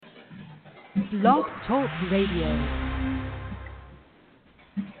Blog Talk Radio.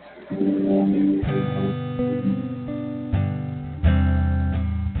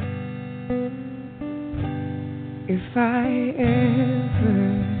 If I ever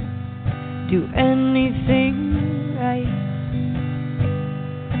do anything right,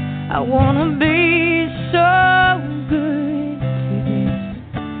 I wanna be so good to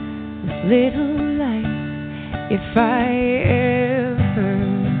this little life. If I ever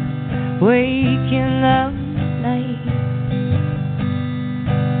wake in the night,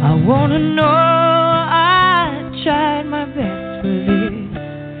 I wanna know I tried my best for this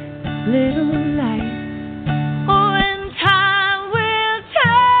little life. Oh, and time will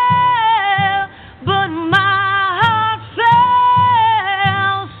tell, but my heart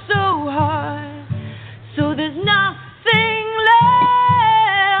fell so hard, so there's nothing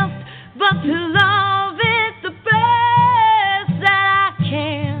left but to love it the best that I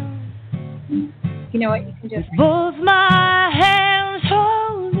can. You know what you can do? With both my hands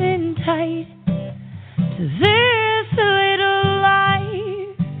holding tight to this little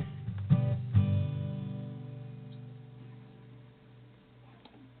life.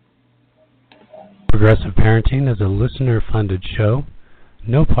 Progressive Parenting is a listener-funded show.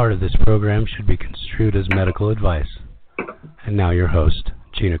 No part of this program should be construed as medical advice. And now your host,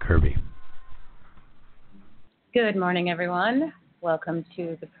 Gina Kirby. Good morning, everyone. Welcome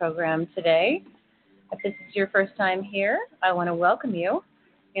to the program today. If this is your first time here, I want to welcome you.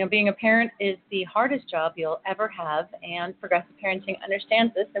 You know, being a parent is the hardest job you'll ever have, and Progressive Parenting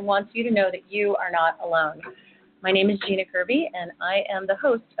understands this and wants you to know that you are not alone. My name is Gina Kirby, and I am the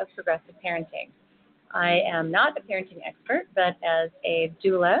host of Progressive Parenting. I am not a parenting expert, but as a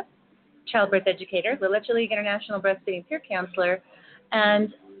doula, childbirth educator, the Leche League International Breastfeeding Peer Counselor,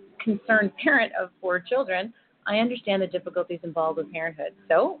 and concerned parent of 4 children, I understand the difficulties involved with parenthood.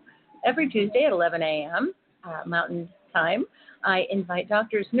 So every Tuesday at 11 a.m. Mountain Time, I invite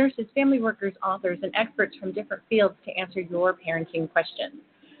doctors, nurses, family workers, authors, and experts from different fields to answer your parenting questions.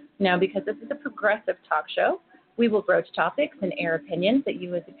 Now, because this is a progressive talk show, we will broach topics and air opinions that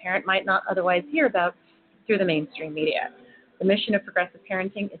you as a parent might not otherwise hear about through the mainstream media. The mission of Progressive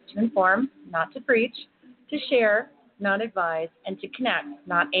Parenting is to inform, not to preach, to share, not advise, and to connect,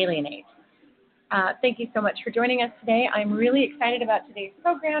 not alienate. Thank you so much for joining us today. I'm really excited about today's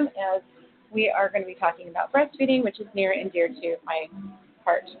program as we are going to be talking about breastfeeding, which is near and dear to my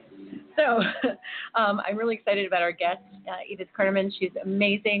heart. So I'm really excited about our guest, Edith Kernerman. She's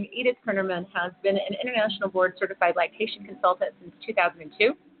amazing. Edith Kernerman has been an international board certified lactation consultant since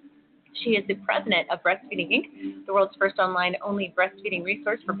 2002. She is the president of Breastfeeding Inc., the world's first online-only breastfeeding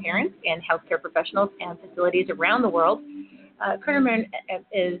resource for parents and healthcare professionals and facilities around the world. Kernerman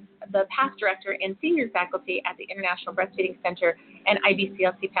is the past director and senior faculty at the International Breastfeeding Centre and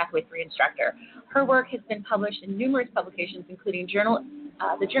IBCLC Pathway 3 instructor. Her work has been published in numerous publications, including the Journal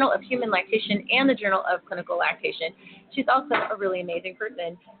of Human Lactation and the Journal of Clinical Lactation. She's also a really amazing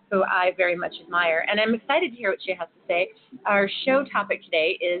person who I very much admire, and I'm excited to hear what she has to say. Our show topic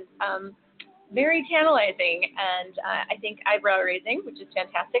today is very tantalizing and I think eyebrow-raising, which is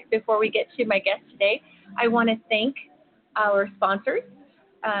fantastic. Before we get to my guest today, I want to thank our sponsors.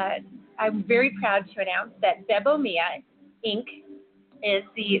 I'm very proud to announce that Bebo Mia Inc. is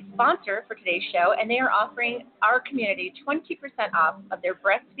the sponsor for today's show, and they are offering our community 20% off of their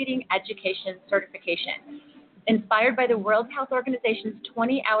breastfeeding education certification. Inspired by the World Health Organization's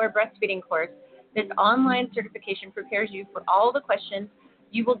 20-hour breastfeeding course, this online certification prepares you for all the questions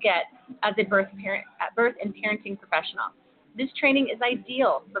you will get as a birth and parenting professional. This training is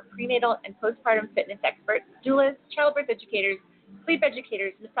ideal for prenatal and postpartum fitness experts, doulas, childbirth educators, sleep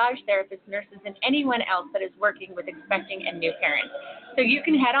educators, massage therapists, nurses, and anyone else that is working with expecting and new parents. So you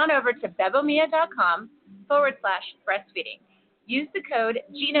can head on over to bebomia.com/breastfeeding. Use the code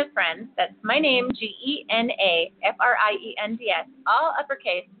GINAFRIENDS, that's my name, GENAFRIENDS, all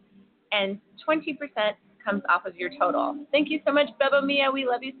uppercase, and 20% comes off of your total. Thank you so much, Bebo Mia. We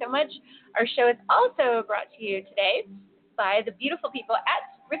love you so much. Our show is also brought to you today by the beautiful people at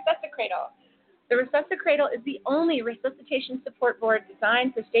Resuscicradle. The Resuscicradle is the only resuscitation support board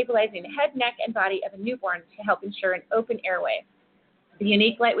designed for stabilizing the head, neck, and body of a newborn to help ensure an open airway. The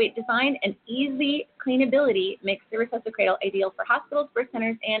unique lightweight design and easy cleanability makes the Resuscicradle ideal for hospitals, birth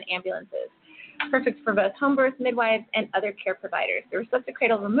centers, and ambulances. Perfect for both home birth, midwives, and other care providers. The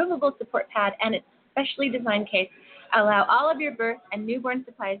Resuscicradle removable support pad and its specially designed case allow all of your birth and newborn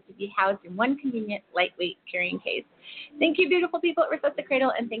supplies to be housed in one convenient, lightweight carrying case. Thank you, beautiful people at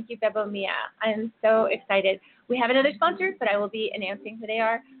Resuscicradle, and thank you, Bebo Mia. I'm so excited. We have another sponsor, but I will be announcing who they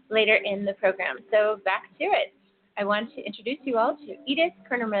are later in the program. So back to it. I want to introduce you all to Edith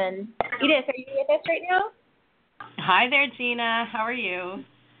Kernerman. Edith, are you with us right now? Hi there, Gina. How are you?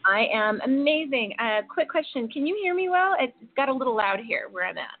 I am amazing. Quick question. Can you hear me well? It's got a little loud here where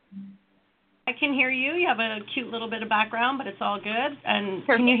I'm at. I can hear you. You have a cute little bit of background, but it's all good. And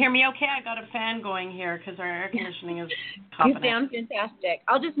Perfect. Can you hear me okay? I got a fan going here because our air conditioning is competent. You sound fantastic.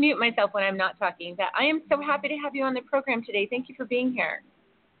 I'll just mute myself when I'm not talking. But I am so happy to have you on the program today. Thank you for being here.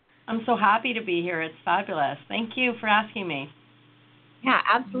 I'm so happy to be here. It's fabulous. Thank you for asking me. Yeah,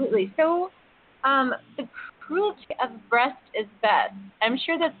 absolutely. So the cruelty of breast is best. I'm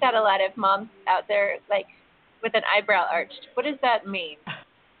sure that's got a lot of moms out there, like, with an eyebrow arched. What does that mean?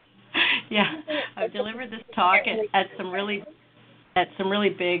 Yeah, I've delivered this talk at some really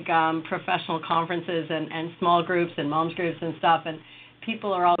big professional conferences and small groups and moms groups and stuff, and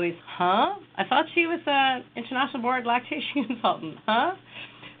people are always, huh? I thought she was an international board lactation consultant, huh?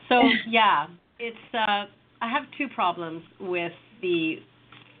 So yeah, it's I have two problems with the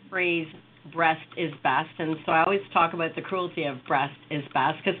phrase breast is best, and so I always talk about the cruelty of breast is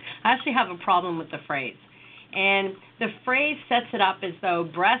best because I actually have a problem with the phrase. And the phrase sets it up as though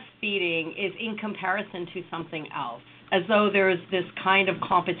breastfeeding is in comparison to something else, as though there's this kind of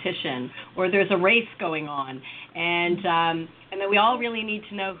competition or there's a race going on, and that we all really need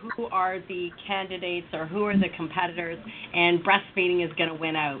to know who are the candidates or who are the competitors, and breastfeeding is going to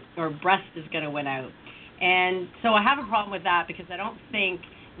win out or breast is going to win out. And so I have a problem with that because I don't think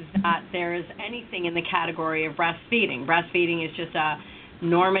that there's anything in the category of breastfeeding. Breastfeeding is just a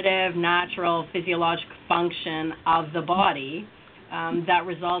normative, natural, physiological function of the body that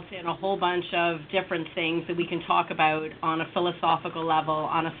results in a whole bunch of different things that we can talk about on a philosophical level,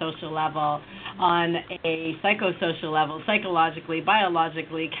 on a social level, on a psychosocial level, psychologically,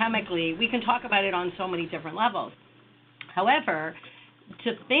 biologically, chemically. We can talk about it on so many different levels. However,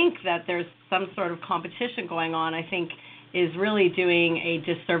 to think that there's some sort of competition going on, I think, is really doing a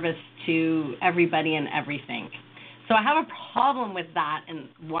disservice to everybody and everything. So I have a problem with that in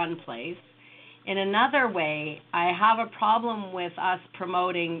one place. In another way, I have a problem with us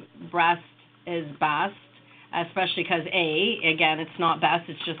promoting breast is best, especially because A, again, it's not best,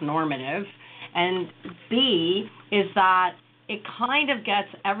 it's just normative. And B, is that it kind of gets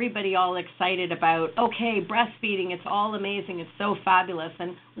everybody all excited about, okay, breastfeeding, it's all amazing, it's so fabulous.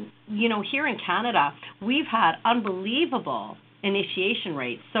 And, you know, here in Canada, we've had unbelievable initiation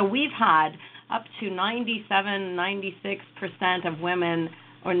rates. So we've had up to 97, 96% of women,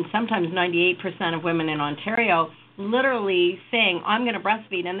 or sometimes 98% of women in Ontario, literally saying, I'm going to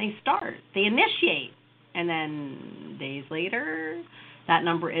breastfeed, and they start. They initiate. And then days later, that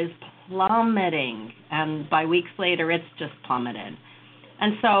number is plummeting. And by weeks later, it's just plummeted.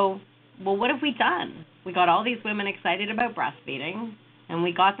 And so, well, what have we done? We got all these women excited about breastfeeding, and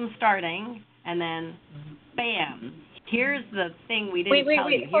we got them starting, and then, bam, here's the thing we didn't tell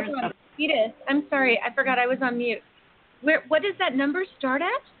you. Hold on. Edith, I'm sorry, I forgot I was on mute. What does that number start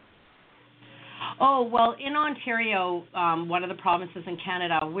at? Oh, well, in Ontario, one of the provinces in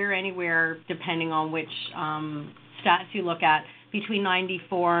Canada, we're anywhere, depending on which stats you look at, between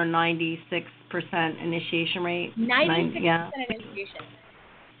 94 and 96% initiation rate. 96% yeah. initiation.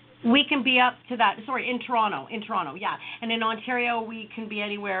 We can be up to that. Sorry, in Toronto, yeah. And in Ontario, we can be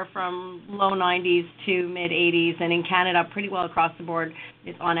anywhere from low 90s to mid 80s. And in Canada, pretty well across the board,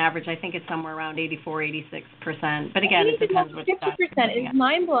 it's on average, I think it's somewhere around 84, 86%. But again, it depends what 50% is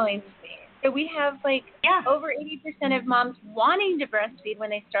mind-blowing to me. So we have over 80% of moms wanting to breastfeed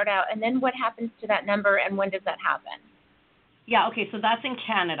when they start out. And then what happens to that number, and when does that happen? Yeah, okay, so that's in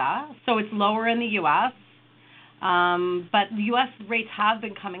Canada. So it's lower in the U.S., but the U.S. rates have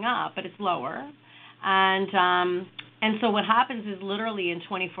been coming up, but it's lower. And so what happens is literally in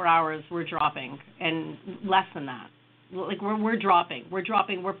 24 hours we're dropping, and less than that. Like we're dropping,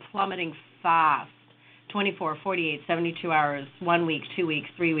 we're plummeting fast. 24, 48, 72 hours, 1 week, 2 weeks,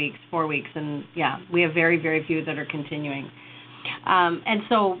 3 weeks, 4 weeks, and yeah, we have very, very few that are continuing. And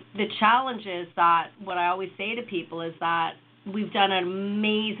so the challenge is that what I always say to people is that we've done an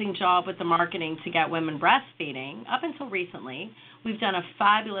amazing job with the marketing to get women breastfeeding up until recently. We've done a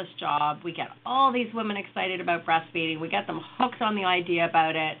fabulous job. We get all these women excited about breastfeeding. We get them hooked on the idea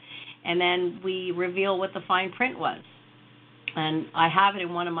about it, and then we reveal what the fine print was. And I have it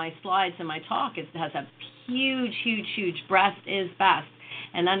in one of my slides in my talk. It has a huge, huge, huge breast is best.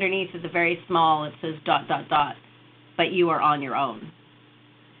 And underneath is a very small, it says ... but you are on your own.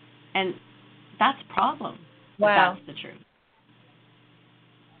 And that's a problem. Wow. That's the truth.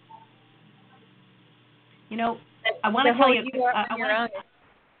 You know, I want to tell you.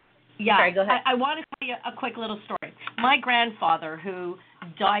 Sorry, go ahead. I want to tell you a quick little story. My grandfather, who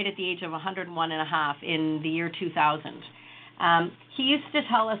died at the age of 101 and a half in the year 2000, he used to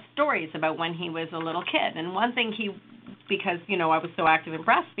tell us stories about when he was a little kid. And one thing because, I was so active in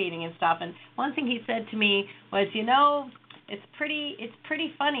breastfeeding and stuff, and one thing he said to me was, it's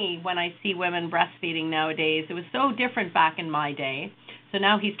pretty funny when I see women breastfeeding nowadays. It was so different back in my day. So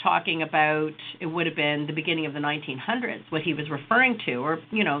now he's talking about, it would have been the beginning of the 1900s, what he was referring to, or,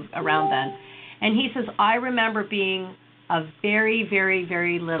 around then. And he says, I remember being a very, very,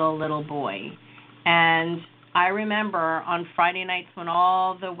 very little boy. And I remember on Friday nights when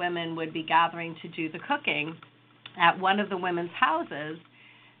all the women would be gathering to do the cooking at one of the women's houses,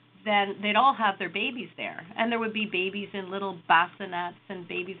 then they'd all have their babies there. And there would be babies in little bassinets and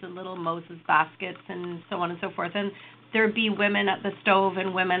babies in little Moses baskets and so on and so forth. And there'd be women at the stove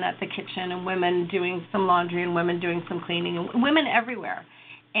and women at the kitchen and women doing some laundry and women doing some cleaning and women everywhere.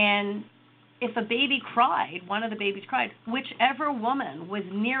 And if a baby cried, one of the babies cried, whichever woman was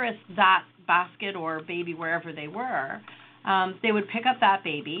nearest that basket or baby wherever they were, they would pick up that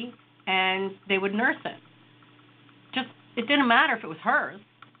baby and they would nurse it. It didn't matter if it was hers.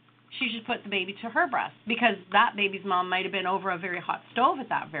 She should put the baby to her breast because that baby's mom might have been over a very hot stove at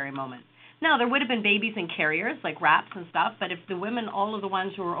that very moment. Now, there would have been babies in carriers, like wraps and stuff, but if the women, all of the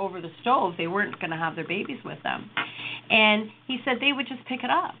ones who were over the stove, they weren't going to have their babies with them. And he said they would just pick it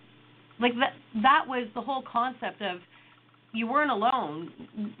up. Like that was the whole concept of you weren't alone.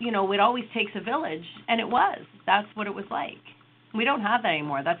 It always takes a village, and it was. That's what it was like. We don't have that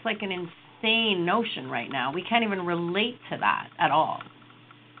anymore. That's like an insane notion right now. We can't even relate to that at all.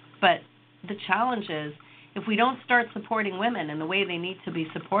 But the challenge is, if we don't start supporting women in the way they need to be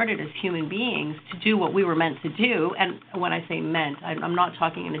supported as human beings to do what we were meant to do, and when I say meant, I'm not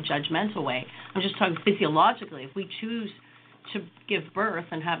talking in a judgmental way. I'm just talking physiologically. If we choose to give birth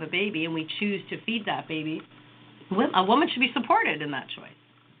and have a baby and we choose to feed that baby, a woman should be supported in that choice.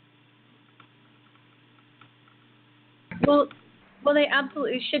 Well, they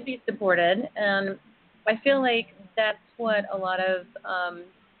absolutely should be supported, and I feel like that's what a lot of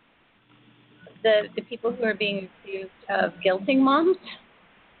the people who are being accused of guilting moms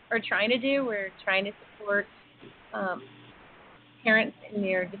are trying to do. We're trying to support parents in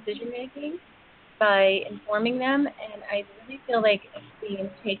their decision making by informing them, and I really feel like it's being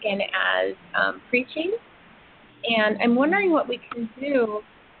taken as preaching. And I'm wondering what we can do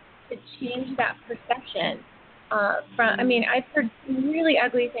to change that perception. I've heard some really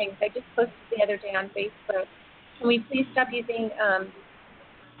ugly things. I just posted the other day on Facebook. Can we please stop using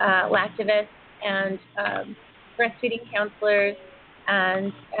lactivists and breastfeeding counselors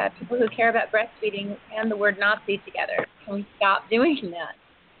and people who care about breastfeeding and the word Nazi together? Can we stop doing that?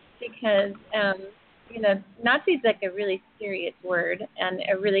 Because, Nazi is like a really serious word and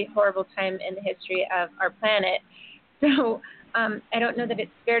a really horrible time in the history of our planet. So I don't know that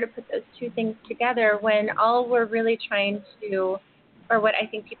it's fair to put those two things together when all we're really trying to, or what I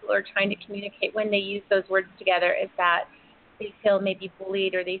think people are trying to communicate when they use those words together, is that they feel maybe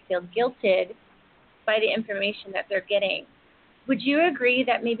bullied or they feel guilted by the information that they're getting. Would you agree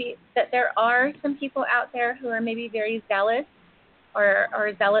that maybe that there are some people out there who are maybe very zealous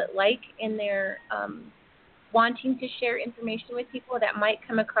or zealot-like in their wanting to share information with people that might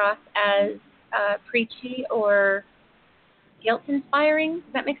come across as preachy or guilt-inspiring?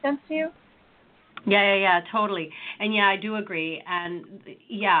 Does that make sense to you? Yeah, totally. And I do agree. And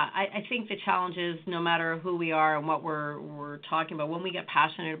I think the challenge is no matter who we are and what we're talking about, when we get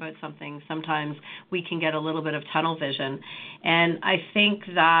passionate about something, sometimes we can get a little bit of tunnel vision. And I think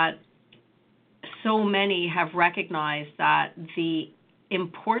that so many have recognized that the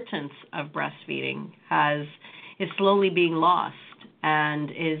importance of breastfeeding is slowly being lost and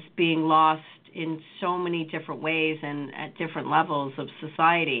is being lost in so many different ways and at different levels of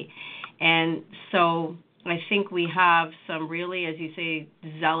society. And so I think we have some really, as you say,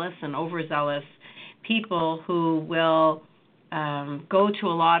 zealous and overzealous people who will go to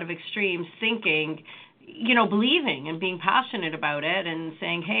a lot of extremes thinking, believing and being passionate about it and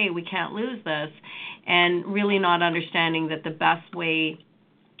saying, hey, we can't lose this, and really not understanding that the best way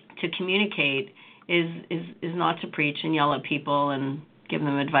to communicate is not to preach and yell at people and give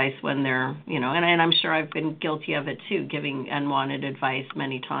them advice when they're, and I'm sure I've been guilty of it too, giving unwanted advice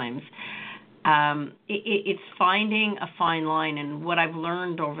many times. It's finding a fine line, and what I've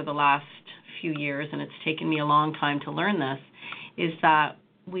learned over the last few years, and it's taken me a long time to learn this, is that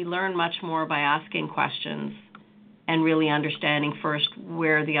we learn much more by asking questions and really understanding first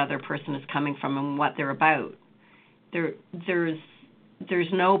where the other person is coming from and what they're about. There's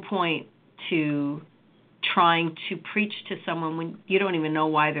no point to trying to preach to someone when you don't even know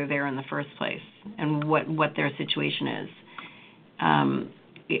why they're there in the first place and what their situation is.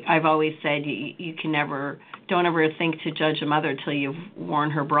 I've always said you can never, don't ever think to judge a mother till you've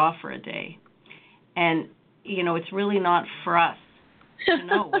worn her bra for a day. And, it's really not for us to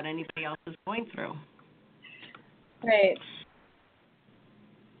know what anybody else is going through. Right.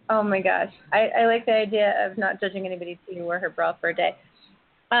 Oh, my gosh. I like the idea of not judging anybody till you wear her bra for a day,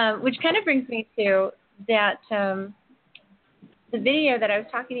 which kind of brings me to that the video that I was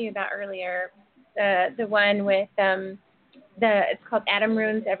talking to you about earlier, the one with it's called Adam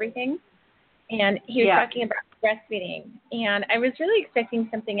Ruins Everything, and he was talking about breastfeeding, and I was really expecting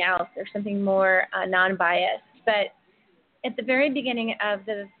something else or something more non-biased, but at the very beginning of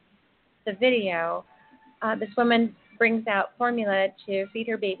the video, this woman brings out formula to feed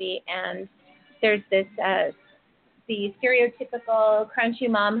her baby, and there's this the stereotypical crunchy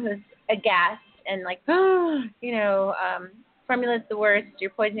mom who's aghast and like, formula's the worst,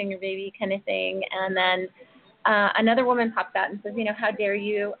 you're poisoning your baby kind of thing. And then another woman pops out and says, how dare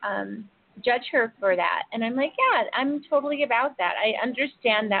you judge her for that? And I'm like, yeah, I'm totally about that. I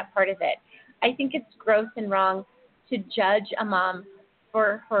understand that part of it. I think it's gross and wrong to judge a mom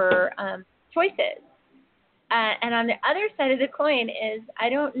for her choices. And on the other side of the coin is I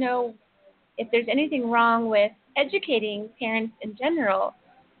don't know if there's anything wrong with educating parents in general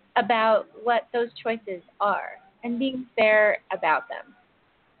about what those choices are and being fair about them.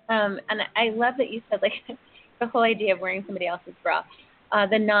 And I love that you said, the whole idea of wearing somebody else's bra,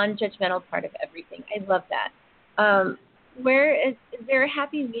 the non-judgmental part of everything. I love that. Is there a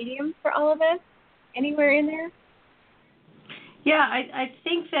happy medium for all of us? Anywhere in there? Yeah, I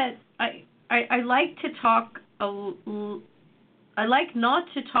think that I like to talk. I like not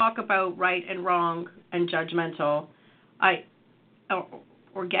to talk about right and wrong and judgmental,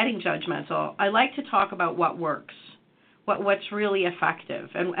 or getting judgmental. I like to talk about what works, what's really effective,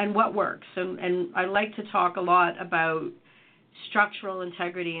 and what works. And I like to talk a lot about structural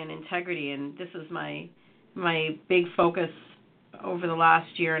integrity and integrity. And this is my big focus over the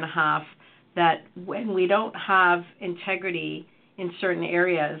last year and a half. That when we don't have integrity in certain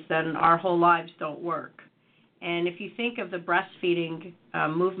areas, then our whole lives don't work. And if you think of the breastfeeding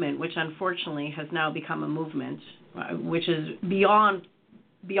movement, which unfortunately has now become a movement, which is beyond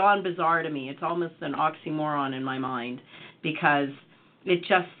bizarre to me. It's almost an oxymoron in my mind because it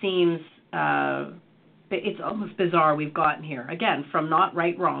just seems it's almost bizarre we've gotten here. Again, from not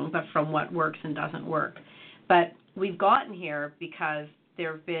right, wrong, but from what works and doesn't work. But we've gotten here because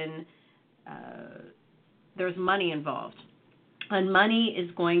there's money involved. And money is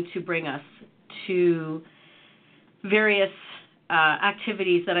going to bring us to various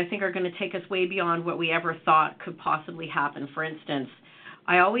activities that I think are going to take us way beyond what we ever thought could possibly happen. For instance,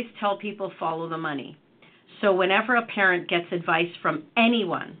 I always tell people follow the money. So whenever a parent gets advice from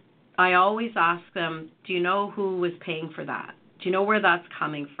anyone, I always ask them, do you know who was paying for that? Do you know where that's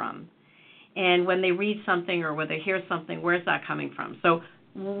coming from? And when they read something or when they hear something, where's that coming from? So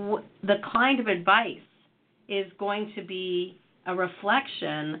the kind of advice is going to be a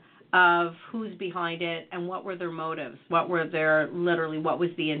reflection of who's behind it and what were their motives, what was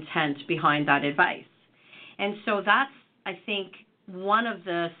the intent behind that advice. And so that's, I think, one of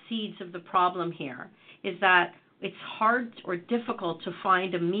the seeds of the problem here is that it's hard or difficult to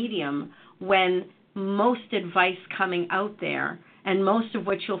find a medium when most advice coming out there and most of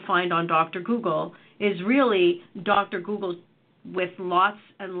which you'll find on Dr. Google is really Dr. Google with lots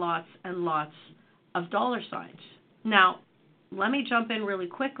and lots and lots of dollar signs. Now, let me jump in really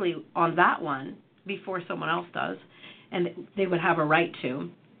quickly on that one before someone else does, and they would have a right to,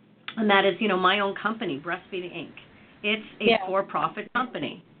 and that is, my own company, Breastfeeding Inc. It's a for-profit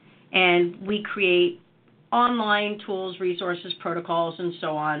company, and we create online tools, resources, protocols, and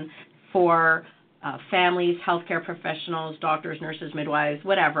so on for families, healthcare professionals, doctors, nurses, midwives,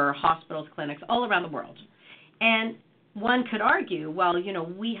 whatever, hospitals, clinics, all around the world. And one could argue, well,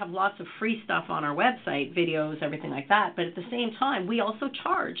 we have lots of free stuff on our website, videos, everything like that, but at the same time, we also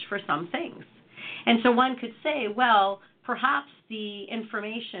charge for some things. And so one could say, well, perhaps the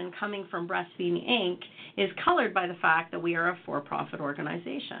information coming from Breastfeeding Inc. is colored by the fact that we are a for-profit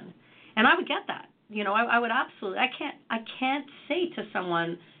organization. And I would get that. I would absolutely, I can't say to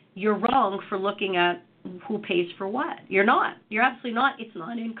someone, you're wrong for looking at who pays for what. You're not. You're absolutely not. It's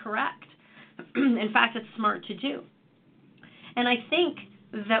not incorrect. In fact, it's smart to do. And I think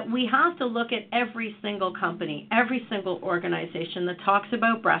that we have to look at every single company, every single organization that talks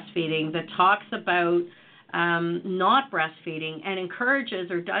about breastfeeding, that talks about not breastfeeding and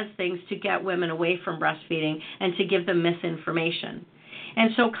encourages or does things to get women away from breastfeeding and to give them misinformation.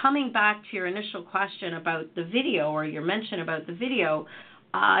 And so coming back to your initial question about the video or your mention about the video,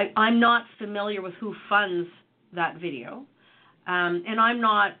 I'm not familiar with who funds that video. and I'm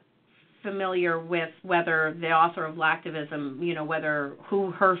not familiar with whether the author of Lactivism,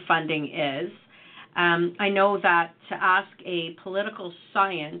 who her funding is. I know that to ask a political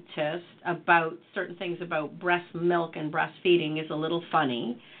scientist about certain things about breast milk and breastfeeding is a little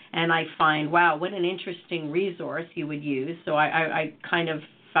funny, and I find, wow, what an interesting resource you would use. So I kind of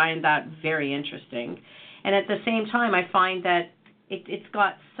find that very interesting. And at the same time, I find that it's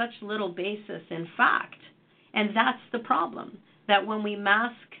got such little basis in fact, and that's the problem, that when we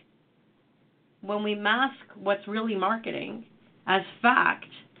mask what's really marketing as fact,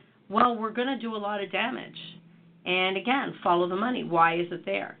 well, we're going to do a lot of damage. And again, follow the money. Why is it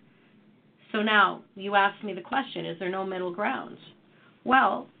there? So now you ask me the question, is there no middle ground?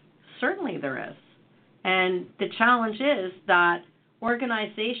 Well, certainly there is. And the challenge is that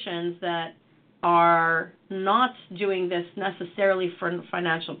organizations that are not doing this necessarily for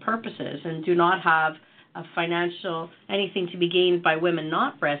financial purposes and do not have anything to be gained by women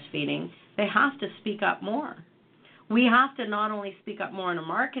not breastfeeding, they have to speak up more. We have to not only speak up more in a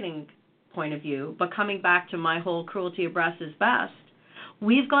marketing point of view, but coming back to my whole cruelty of breast is best,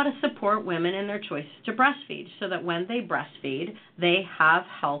 we've got to support women in their choices to breastfeed so that when they breastfeed, they have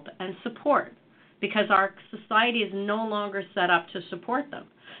help and support, because our society is no longer set up to support them.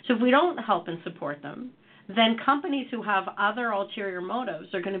 So if we don't help and support them, then companies who have other ulterior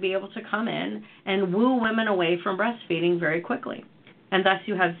motives are going to be able to come in and woo women away from breastfeeding very quickly. And thus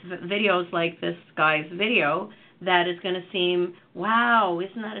you have videos like this guy's video that is going to seem, wow,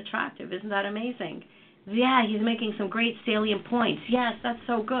 isn't that attractive? Isn't that amazing? Yeah, he's making some great salient points. Yes, that's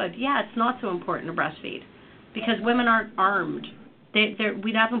so good. Yeah, it's not so important to breastfeed because women aren't armed.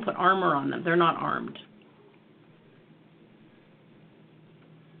 We haven't put armor on them. They're not armed.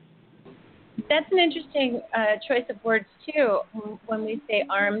 That's an interesting choice of words, too. When we say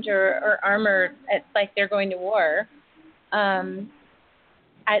armed or armor, it's like they're going to war.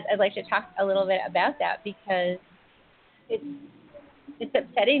 I'd like to talk a little bit about that because it's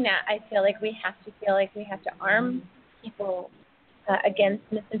upsetting that I feel like we have to arm people against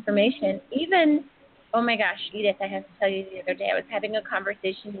misinformation. Even, oh my gosh, Edith, I have to tell you, the other day I was having a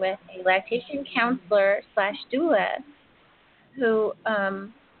conversation with a lactation counselor / doula who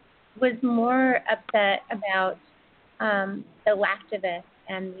was more upset about the lactivists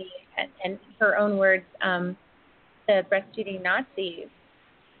and her own words, the breastfeeding Nazis.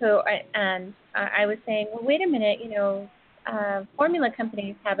 So I was saying, well, wait a minute, formula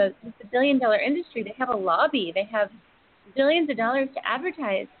companies have a billion-dollar industry. They have a lobby. They have billions of dollars to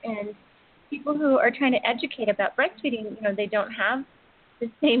advertise. And people who are trying to educate about breastfeeding, they don't have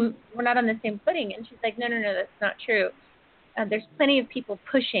we're not on the same footing. And she's like, no, that's not true. There's plenty of people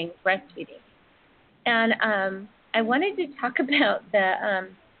pushing breastfeeding. And I wanted to talk about the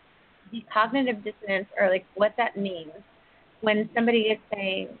cognitive dissonance, or like what that means when somebody is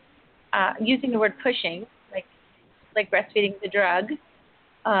saying, using the word pushing, like breastfeeding is a drug,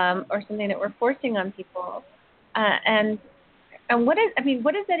 or something that we're forcing on people, and what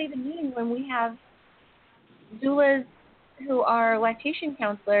does that even mean when we have doulas who are lactation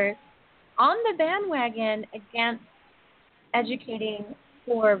counselors on the bandwagon against educating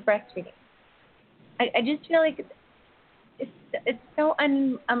for breastfeeding? I just feel like it's so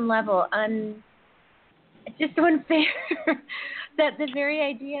unlevel, it's just so unfair that the very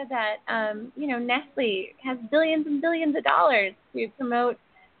idea that Nestle has billions and billions of dollars to promote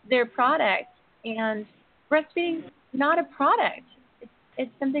their product, and breastfeeding is not a product.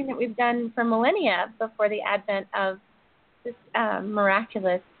 It's something that we've done for millennia before the advent of this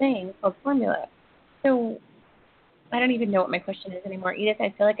miraculous thing called formula. So I don't even know what my question is anymore. Edith,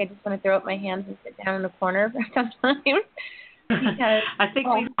 I feel like I just want to throw up my hands and sit down in a corner sometimes. Because I think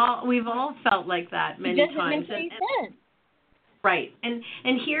we've all felt like that many times. It doesn't make any sense. Right, and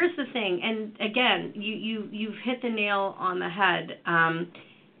here's the thing, and again, you've hit the nail on the head.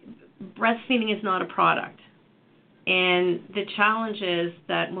 Breastfeeding is not a product, and the challenge is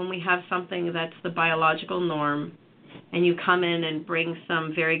that when we have something that's the biological norm, and you come in and bring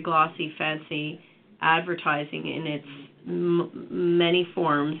some very glossy, fancy advertising in its many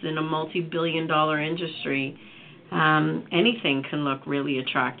forms in a multi-billion-dollar industry, anything can look really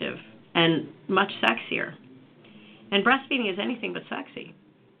attractive and much sexier. And breastfeeding is anything but sexy.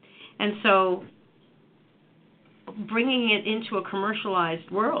 And so bringing it into a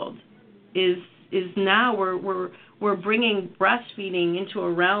commercialized world is now we're bringing breastfeeding into a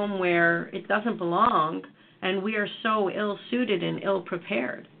realm where it doesn't belong, and we are so ill-suited and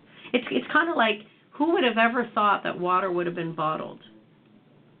ill-prepared. It's kind of like, who would have ever thought that water would have been bottled?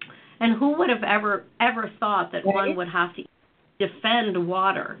 And who would have ever thought that one would have to defend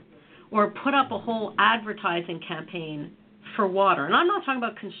water or put up a whole advertising campaign for water. And I'm not talking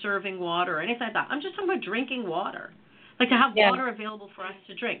about conserving water or anything like that. I'm just talking about drinking water. Like to have water available for us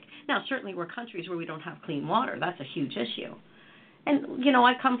to drink. Now, certainly we're countries where we don't have clean water. That's a huge issue. And,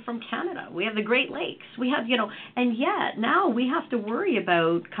 I come from Canada. We have the Great Lakes. We have, and yet now we have to worry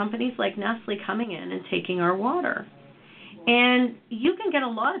about companies like Nestle coming in and taking our water. And you can get a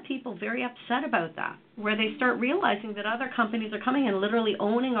lot of people very upset about that, where they start realizing that other companies are coming in literally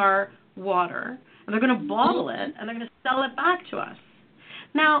owning our water, and they're going to bottle it, and they're going to sell it back to us.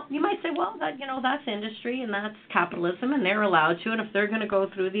 Now, you might say, well, that's industry and that's capitalism, and they're allowed to, and if they're going to go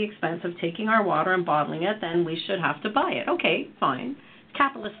through the expense of taking our water and bottling it, then we should have to buy it. Okay, fine. It's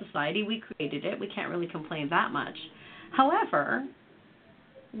capitalist society. We created it. We can't really complain that much. However,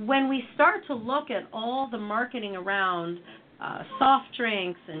 when we start to look at all the marketing around soft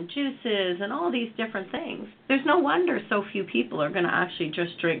drinks and juices and all these different things, there's no wonder so few people are going to actually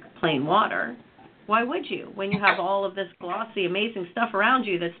just drink plain water. Why would you, when you have all of this glossy, amazing stuff around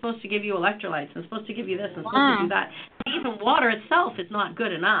you that's supposed to give you electrolytes and supposed to give you this and supposed to do that? Even water itself is not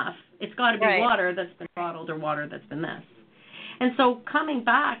good enough. It's got to be water that's been bottled or water that's been this. And so coming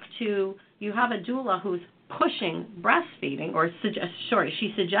back to, you have a doula who's pushing breastfeeding, or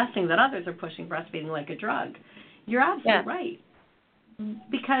she's suggesting that others are pushing breastfeeding like a drug. You're absolutely right.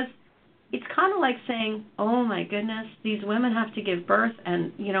 Because it's kind of like saying, oh, my goodness, these women have to give birth,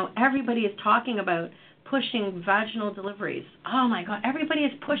 and, everybody is talking about pushing vaginal deliveries. Oh, my God, everybody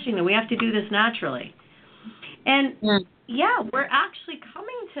is pushing that we have to do this naturally. And, we're actually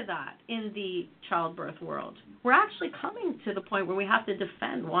coming to that in the childbirth world. We're actually coming to the point where we have to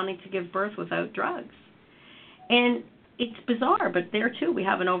defend wanting to give birth without drugs. And it's bizarre, but there, too, we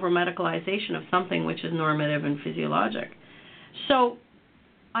have an over-medicalization of something which is normative and physiologic. So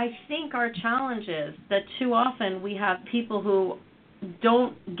I think our challenge is that too often we have people who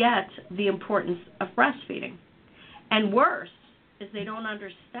don't get the importance of breastfeeding. And worse is they don't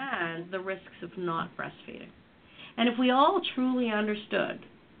understand the risks of not breastfeeding. And if we all truly understood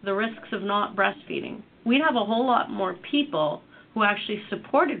the risks of not breastfeeding, we'd have a whole lot more people who actually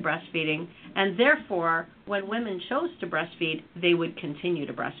supported breastfeeding, and therefore, when women chose to breastfeed, they would continue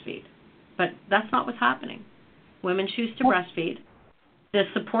to breastfeed. But that's not what's happening. Women choose to breastfeed. The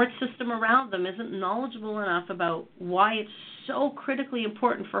support system around them isn't knowledgeable enough about why it's so critically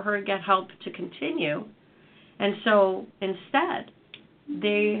important for her to get help to continue. And so instead,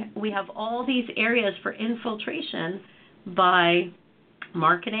 we have all these areas for infiltration by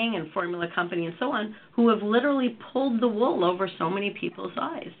marketing and formula company and so on, who have literally pulled the wool over so many people's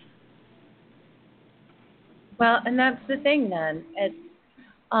eyes. Well, and that's the thing then. It's,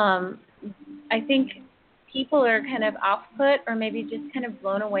 I think people are kind of off-put or maybe just kind of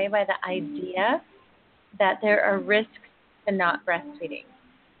blown away by the idea that there are risks to not breastfeeding.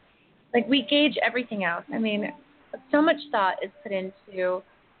 Like, we gauge everything else. I mean, so much thought is put into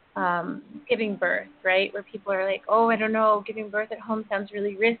giving birth, right? Where people are like, oh, I don't know, giving birth at home sounds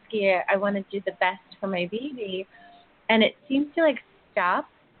really risky. I want to do the best for my baby. And it seems to stop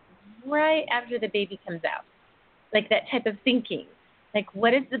right after the baby comes out. Like that type of thinking. Like,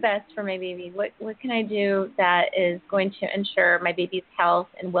 what is the best for my baby? What can I do that is going to ensure my baby's health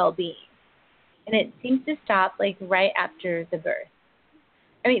and well-being? And it seems to stop right after the birth.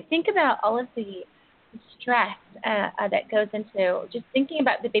 I mean, think about all of the stress that goes into just thinking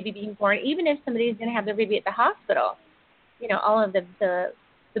about the baby being born, even if somebody's going to have their baby at the hospital. All of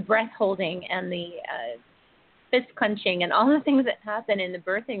the breath holding and the fist clenching and all the things that happen in the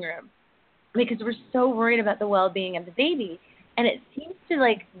birthing room, because we're so worried about the well-being of the baby. And it seems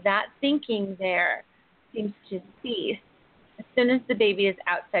to that thinking there seems to cease as soon as the baby is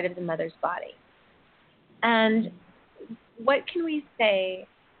outside of the mother's body. And what can we say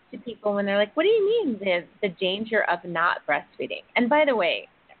to people when they're like, what do you mean the danger of not breastfeeding? And by the way,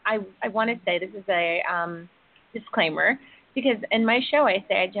 I want to say this is a disclaimer, because in my show I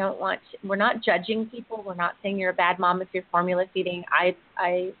say we're not judging people. We're not saying you're a bad mom if you're formula feeding.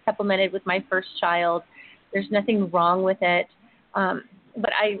 I supplemented with my first child. There's nothing wrong with it.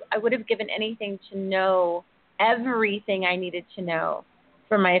 But I would have given anything to know everything I needed to know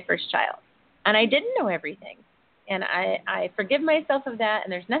for my first child. And I didn't know everything. And I forgive myself of that,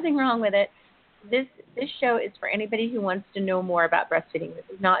 and there's nothing wrong with it. This show is for anybody who wants to know more about breastfeeding. This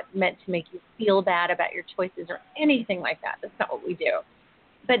is not meant to make you feel bad about your choices or anything like that. That's not what we do.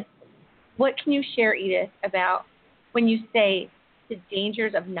 But what can you share, Edith, about when you say the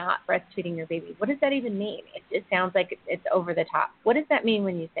dangers of not breastfeeding your baby? What does that even mean? It sounds like it's over the top. What does that mean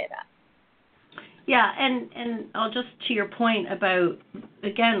when you say that? Yeah, and I'll just, to your point about,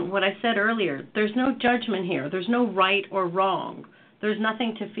 again, what I said earlier, there's no judgment here. There's no right or wrong. There's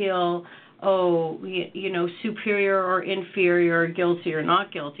nothing to feel, superior or inferior, guilty or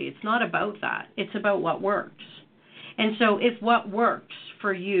not guilty. It's not about that. It's about what works. And so if what works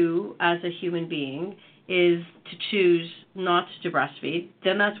for you as a human being is to choose not to breastfeed,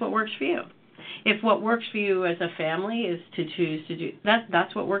 then that's what works for you. If what works for you as a family is to choose to do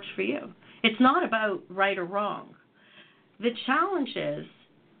that's what works for you. It's not about right or wrong. The challenge is,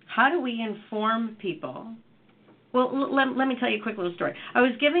 how do we inform people? Well, let me tell you a quick little story. I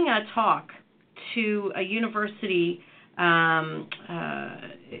was giving a talk to a university.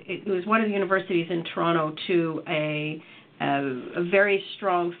 It was one of the universities in Toronto, to a very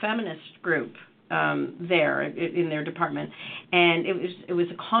strong feminist group there in their department, and it was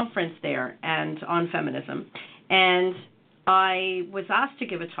a conference there and on feminism, and I was asked to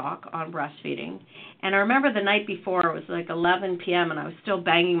give a talk on breastfeeding, and I remember the night before, it was like 11 p.m. and I was still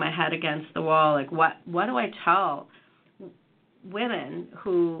banging my head against the wall, like what do I tell women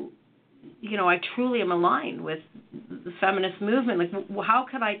who, I truly am aligned with the feminist movement? Like, how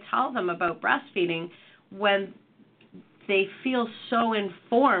could I tell them about breastfeeding when they feel so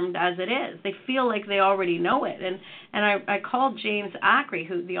informed as it is? They feel like they already know it. And I called James Ackrey,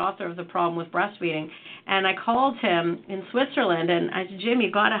 who's the author of The Problem with Breastfeeding, and I called him in Switzerland, and I said, Jim,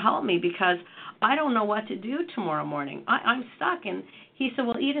 you got to help me because I don't know what to do tomorrow morning. I'm stuck. And he said,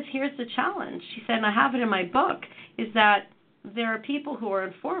 well, Edith, here's the challenge. She said, and I have it in my book, is that there are people who are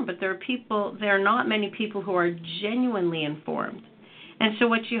informed, but there are not many people who are genuinely informed. And so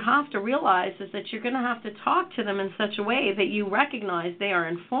what you have to realize is that you're going to have to talk to them in such a way that you recognize they are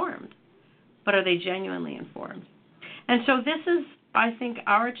informed, but are they genuinely informed? And so this is, I think,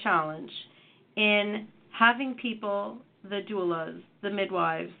 our challenge in having people, the doulas, the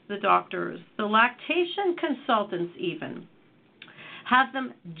midwives, the doctors, the lactation consultants even, have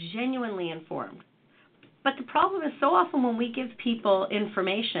them genuinely informed. But the problem is, so often when we give people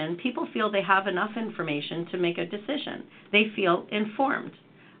information, people feel they have enough information to make a decision. They feel informed.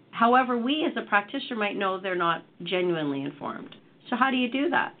 However, we as a practitioner might know they're not genuinely informed. So how do you do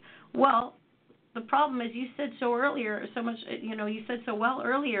that? Well, the problem is, you said so earlier, you said so well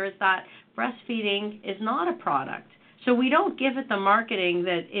earlier, is that breastfeeding is not a product. So we don't give it the marketing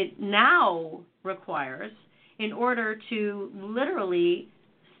that it now requires in order to literally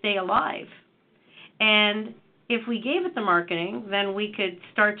stay alive. And if we gave it the marketing, then we could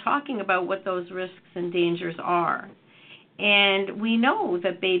start talking about what those risks and dangers are. And we know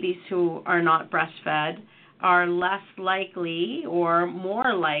that babies who are not breastfed are less likely or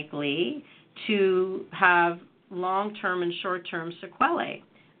more likely to have long-term and short-term sequelae,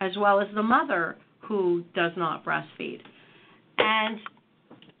 as well as the mother who does not breastfeed. And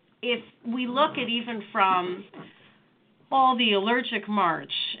if we look at even from all the allergic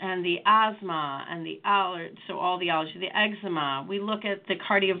march and the asthma and the all the allergy, the eczema, we look at the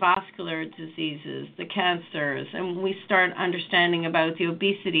cardiovascular diseases, the cancers, and we start understanding about the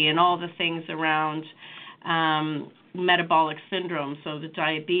obesity and all the things around metabolic syndrome, so the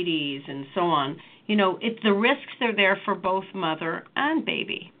diabetes and so on. The risks are there for both mother and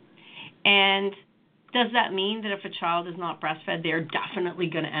baby. And does that mean that if a child is not breastfed, they're definitely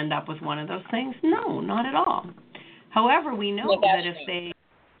going to end up with one of those things? No, not at all. However, we know that if they...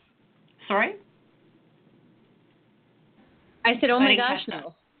 Sorry? I said, oh my gosh,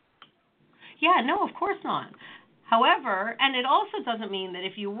 no. Yeah, no, of course not. However, and it also doesn't mean that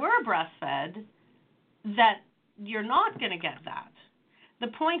if you were breastfed, that you're not going to get that. The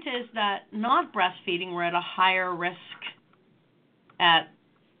point is that not breastfeeding, we're at a higher risk at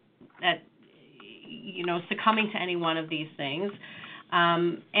succumbing to any one of these things.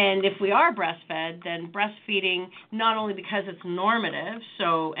 And if we are breastfed, then breastfeeding, not only because it's normative,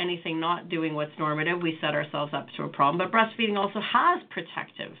 so anything not doing what's normative, we set ourselves up to a problem, but breastfeeding also has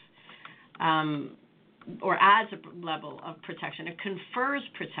protective or adds a level of protection. It confers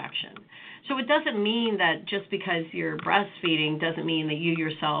protection. So it doesn't mean that just because you're breastfeeding doesn't mean that you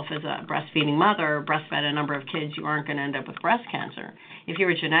yourself as a breastfeeding mother breastfed a number of kids, you aren't going to end up with breast cancer. If you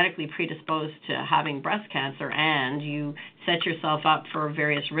were genetically predisposed to having breast cancer and you set yourself up for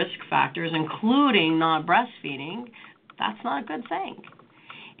various risk factors, including not breastfeeding, that's not a good thing.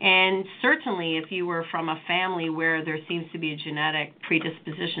 And certainly if you were from a family where there seems to be a genetic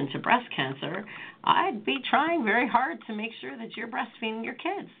predisposition to breast cancer, I'd be trying very hard to make sure that you're breastfeeding your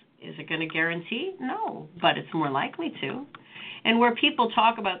kids. Is it going to guarantee? No, but it's more likely to. And where people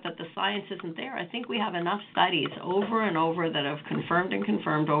talk about that the science isn't there, I think we have enough studies over and over that have confirmed and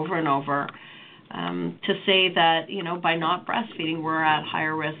confirmed over and over to say that, by not breastfeeding, we're at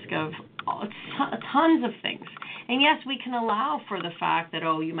higher risk of tons of things. And yes, we can allow for the fact that,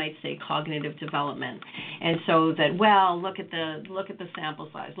 you might say cognitive development, and so that, look at the sample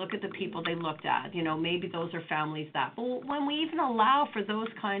size, look at the people they looked at, maybe those are families that. But when we even allow for those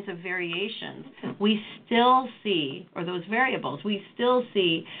kinds of variations, we still see, or those variables, we still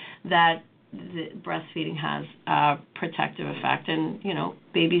see that the breastfeeding has a protective effect, and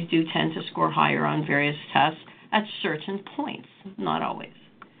babies do tend to score higher on various tests at certain points, not always.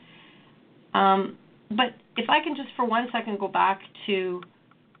 But if I can just for 1 second go back to,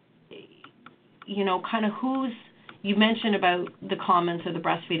 kind of you mentioned about the comments of the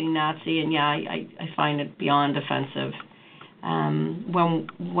breastfeeding Nazi, and I find it beyond offensive.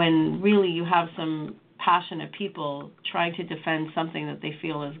 When really you have some passionate people trying to defend something that they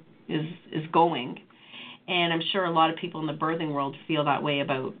feel is going, and I'm sure a lot of people in the birthing world feel that way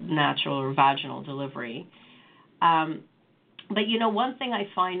about natural or vaginal delivery. But, one thing I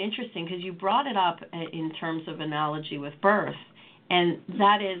find interesting, because you brought it up in terms of analogy with birth, and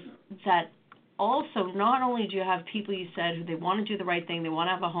that is that also not only do you have people you said who they want to do the right thing, they want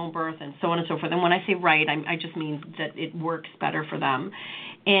to have a home birth and so on and so forth. And when I say right, I just mean that it works better for them.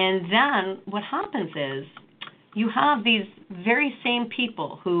 And then what happens is you have these very same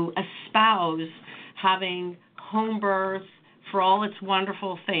people who espouse having home birth for all its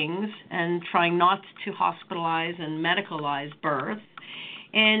wonderful things and trying not to hospitalize and medicalize birth.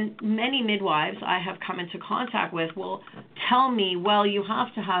 And many midwives I have come into contact with will tell me, you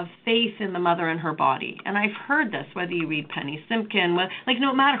have to have faith in the mother and her body. And I've heard this, whether you read Penny Simkin,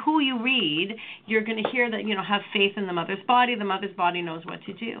 no matter who you read, you're going to hear that, have faith in the mother's body knows what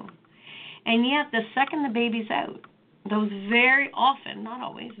to do. And yet the second the baby's out, those very often, not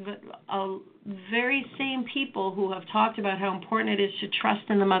always, but very same people who have talked about how important it is to trust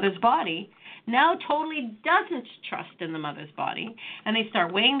in the mother's body now totally doesn't trust in the mother's body, and they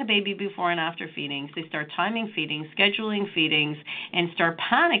start weighing the baby before and after feedings. They start timing feedings, scheduling feedings, and start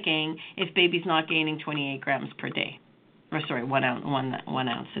panicking if baby's not gaining 28 grams per day. Or sorry, 1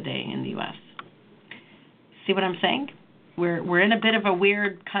 ounce a day in the U.S. See what I'm saying? We're in a bit of a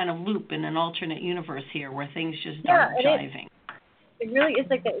weird kind of loop in an alternate universe here where things just aren't jiving. It really is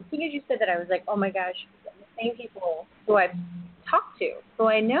like that. As soon as you said that, I was like, oh my gosh, the same people who I've talked to, who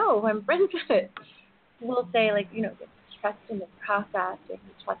I know, who I'm friends with, will say, like, trust in the process,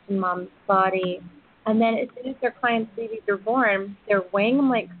 trust in mom's body. And then as soon as their clients' babies are born, they're weighing them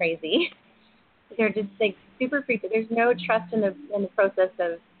like crazy. They're just like super freaked. There's no trust in the process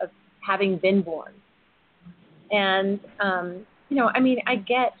of having been born. And, I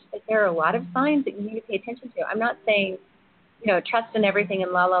get that there are a lot of signs that you need to pay attention to. I'm not saying, trust in everything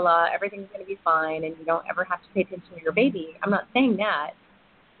and everything's going to be fine and you don't ever have to pay attention to your baby. I'm not saying that.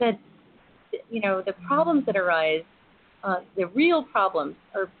 But, the problems that arise, the real problems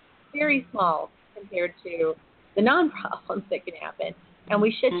are very small compared to the non-problems that can happen. And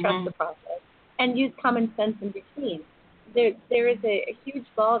we should trust the process and use common sense in between. There is a huge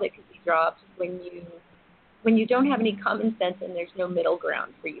ball that can be dropped when you don't have any common sense and there's no middle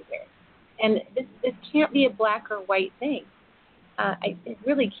ground for you there. And this can't be a black or white thing. It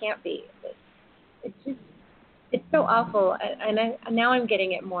really can't be. It's so awful. And now I'm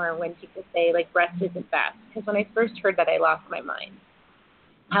getting it more when people say, like, breast isn't best. Because when I first heard that, I lost my mind.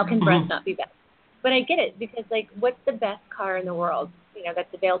 How can breast not be best? But I get it because, like, what's the best car in the world, that's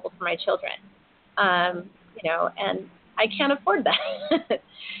available for my children? And I can't afford that.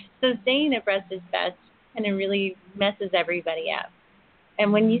 So saying that breast is best kind of really messes everybody up.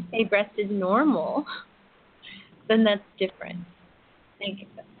 And when you say breast is normal, then that's different.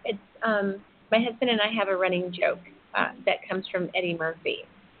 It's my husband and I have a running joke that comes from Eddie Murphy,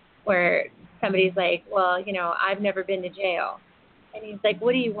 where somebody's like, I've never been to jail. And he's like,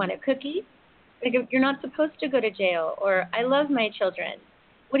 what do you want, a cookie? Like, you're not supposed to go to jail. Or, I love my children.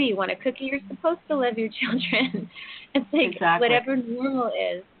 What do you want, a cookie? You're supposed to love your children. It's like whatever normal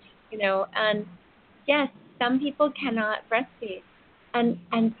is, and yes, some people cannot breastfeed. And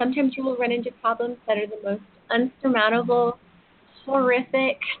sometimes you will run into problems that are the most unsurmountable,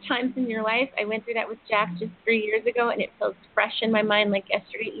 horrific times in your life. I went through that with Jack just 3 years ago, and it feels fresh in my mind like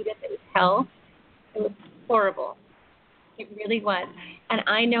yesterday, Edith. It was hell. It was horrible. It really was. And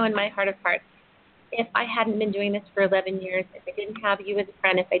I know in my heart of hearts, if I hadn't been doing this for 11 years, if I didn't have you as a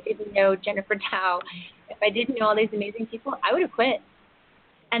friend, if I didn't know Jennifer Dow, if I didn't know all these amazing people, I would have quit.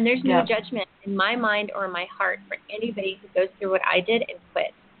 And there's no judgment in my mind or in my heart for anybody who goes through what I did and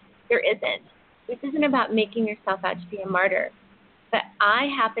quit. There isn't. This isn't about making yourself out to be a martyr. But I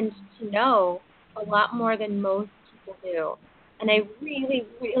happened to know a lot more than most people do. And I really,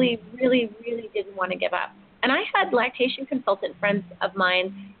 really, really, really didn't want to give up. And I had lactation consultant friends of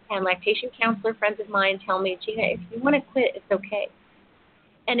mine and lactation counselor friends of mine tell me, Gina, if you want to quit, it's okay.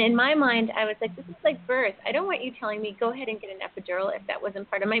 And in my mind, I was like, this is like birth. I don't want you telling me, go ahead and get an epidural if that wasn't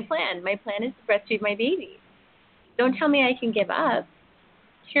part of my plan. My plan is to breastfeed my baby. Don't tell me I can give up.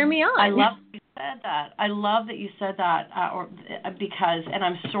 Cheer me on. I love that you said that. I love that you said that, because, and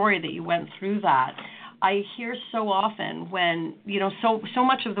I'm sorry that you went through that. I hear so often when, so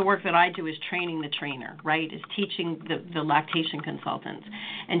much of the work that I do is training the trainer, right, is teaching the lactation consultants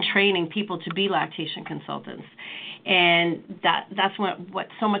and training people to be lactation consultants. And that's what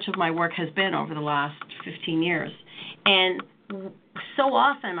so much of my work has been over the last 15 years. And so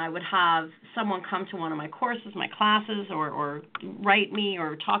often I would have someone come to one of my courses, my classes, or write me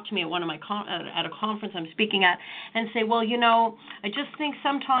or talk to me at one of my at a conference I'm speaking at, and say, well, I just think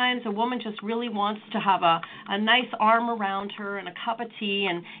sometimes a woman just really wants to have a nice arm around her and a cup of tea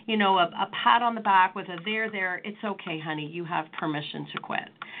and a pat on the back with a there. It's okay, honey, you have permission to quit.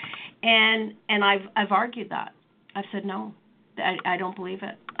 And I've argued that. I've said no, I don't believe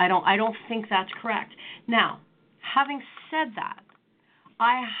it. I don't think that's correct. Now, having said that,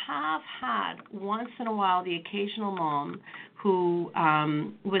 I have had once in a while the occasional mom who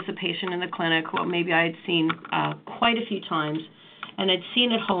was a patient in the clinic who maybe I had seen quite a few times and I'd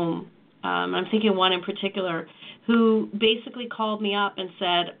seen at home. I'm thinking one in particular who basically called me up and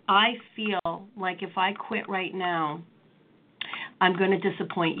said, I feel like if I quit right now, I'm going to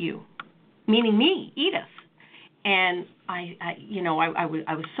disappoint you, meaning me, Edith. And I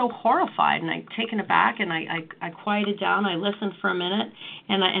was so horrified and I'd taken aback and I quieted down. I listened for a minute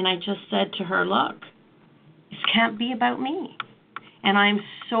and I just said to her, look, this can't be about me. And I'm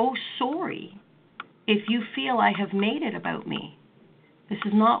so sorry if you feel I have made it about me. This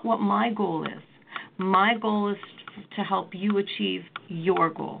is not what my goal is. My goal is to help you achieve your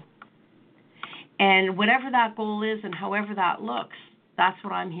goal. And whatever that goal is and however that looks, that's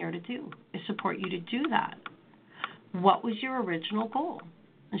what I'm here to do, is support you to do that. What was your original goal?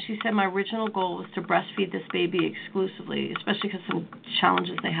 And she said, my original goal was to breastfeed this baby exclusively, especially because some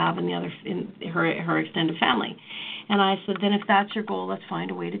challenges they have in her extended family. And I said, then if that's your goal, let's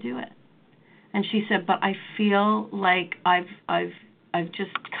find a way to do it. And she said, but I feel like I've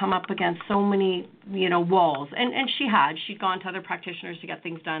just come up against so many, walls. And she'd gone to other practitioners to get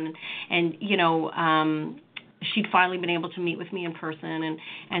things done. And she'd finally been able to meet with me in person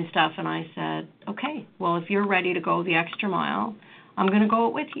and stuff. And I said, okay, well, if you're ready to go the extra mile, I'm going to go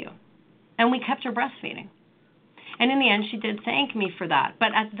it with you. And we kept her breastfeeding. And in the end, she did thank me for that. But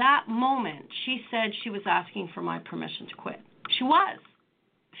at that moment, she said she was asking for my permission to quit. She was.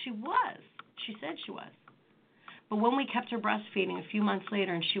 She said she was. But when we kept her breastfeeding a few months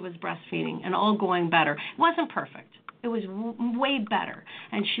later and she was breastfeeding and all going better, it wasn't perfect. It was way better.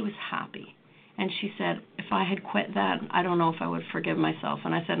 And she was happy. And she said, if I had quit then, I don't know if I would forgive myself.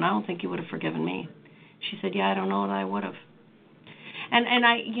 And I said, I don't think you would have forgiven me. She said, yeah, I don't know that I would have. And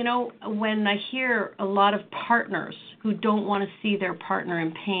I, when I hear a lot of partners who don't want to see their partner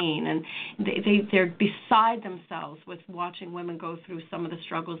in pain and they're beside themselves with watching women go through some of the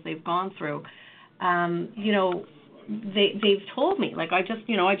struggles they've gone through, they've told me, like, I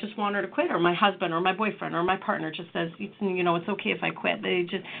just want her to quit, or my husband or my boyfriend or my partner just says, it's okay if I quit. They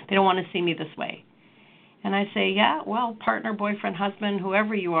don't want to see me this way. And I say, yeah, well, partner, boyfriend, husband,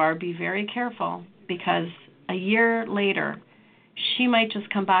 whoever you are, be very careful, because a year later, she might just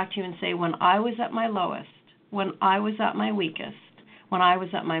come back to you and say, when I was at my lowest, when I was at my weakest, when I was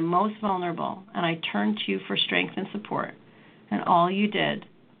at my most vulnerable, and I turned to you for strength and support, and all you did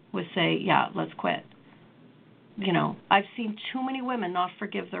was say, yeah, let's quit. I've seen too many women not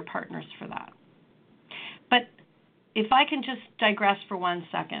forgive their partners for that. But if I can just digress for 1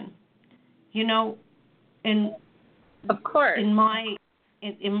 second, of course, in my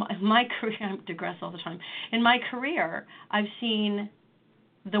career, I digress all the time. In my career, I've seen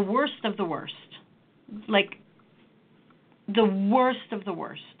the worst of the worst, like the worst of the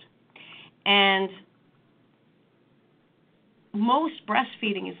worst. And most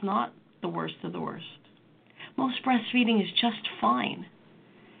breastfeeding is not the worst of the worst. Most breastfeeding is just fine.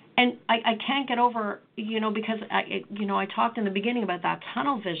 And I can't get over, because I talked in the beginning about that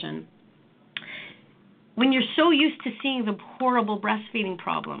tunnel vision. When you're so used to seeing the horrible breastfeeding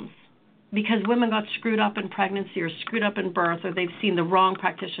problems because women got screwed up in pregnancy or screwed up in birth, or they've seen the wrong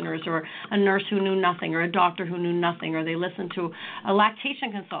practitioners, or a nurse who knew nothing, or a doctor who knew nothing, or they listened to a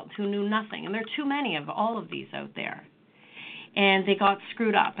lactation consultant who knew nothing. And there are too many of all of these out there. And they got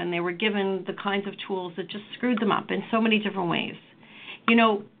screwed up, and they were given the kinds of tools that just screwed them up in so many different ways.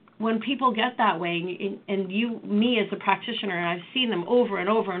 When people get that way, and me as a practitioner, and I've seen them over and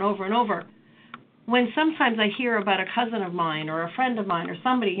over and over and over, when sometimes I hear about a cousin of mine or a friend of mine or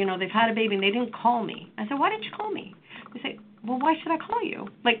somebody, they've had a baby and they didn't call me. I said, why didn't you call me? They say, well, why should I call you?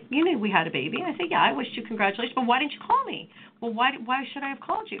 Like, you knew we had a baby. I say, yeah, I wished you congratulations, but why didn't you call me? Well, why should I have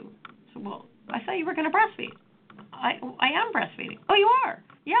called you? I said, well, I thought you were going to breastfeed. I am breastfeeding. Oh, you are?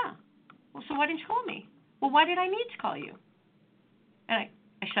 Yeah. Well, so why didn't you call me? Well, why did I need to call you? And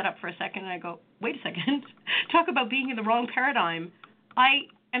I shut up for a second and I go, wait a second. Talk about being in the wrong paradigm. I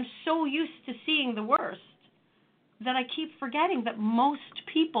am so used to seeing the worst that I keep forgetting that most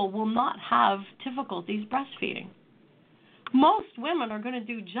people will not have difficulties breastfeeding. Most women are going to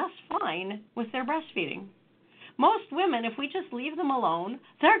do just fine with their breastfeeding. Most women, if we just leave them alone,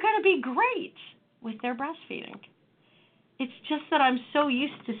 they're going to be great with their breastfeeding. It's just that I'm so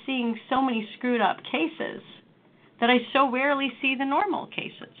used to seeing so many screwed up cases that I so rarely see the normal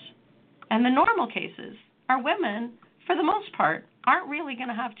cases. And the normal cases are women, for the most part, aren't really going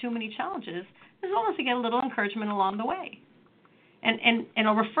to have too many challenges as long as they get a little encouragement along the way. And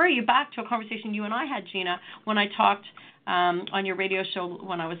I'll refer you back to a conversation you and I had, Gina, when I talked on your radio show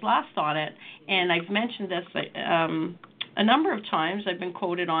when I was last on it. And I've mentioned this a number of times. I've been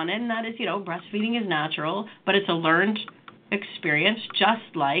quoted on it, and that is, breastfeeding is natural, but it's a learned experience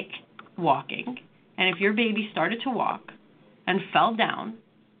just like walking. And if your baby started to walk and fell down,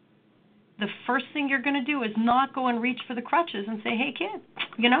 the first thing you're going to do is not go and reach for the crutches and say, hey, kid,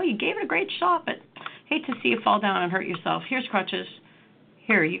 you gave it a great shot, but hate to see you fall down and hurt yourself. Here's crutches.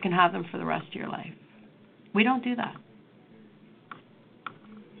 Here, you can have them for the rest of your life. We don't do that.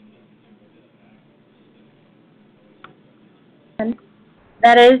 And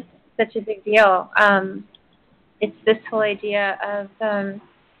that is such a big deal. It's this whole idea of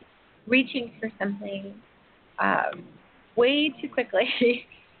reaching for something way too quickly.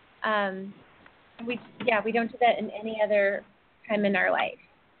 We don't do that in any other time in our life.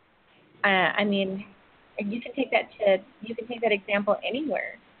 I mean, you can take that example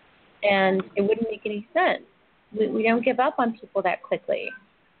anywhere, and it wouldn't make any sense. We don't give up on people that quickly,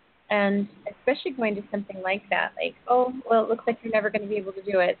 and especially going to something like that, like, oh, well, it looks like you're never going to be able to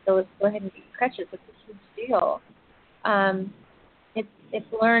do it, so let's go ahead and get crutches. It's a huge deal. It's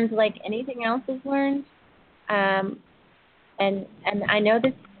learned like anything else is learned, and I know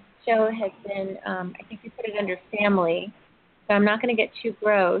this show has been, I think we put it under family, so I'm not going to get too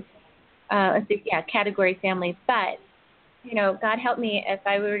gross. Category family, but, God help me if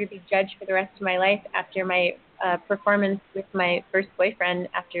I were to be judged for the rest of my life after my performance with my first boyfriend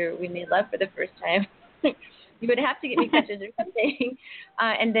after we made love for the first time. You would have to get me crutches or something,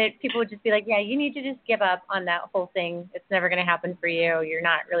 and that people would just be like, yeah, you need to just give up on that whole thing. It's never going to happen for you. You're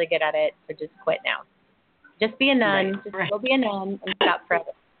not really good at it, so just quit now. Just be a nun. Right. Go be a nun and stop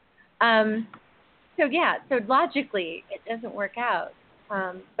forever. So logically, it doesn't work out.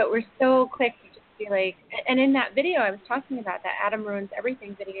 But we're so quick to just be like, and in that video I was talking about, that Adam Ruins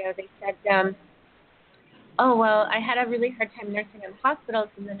Everything video, they said, oh, well, I had a really hard time nursing in the hospital,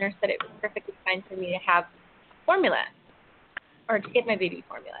 so the nurse said it was perfectly fine for me to have formula or to give my baby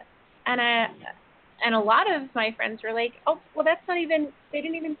formula. And a lot of my friends were like, oh, well, that's not even, they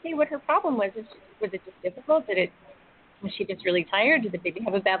didn't even say what her problem was. Was it just difficult? Was she just really tired? Did the baby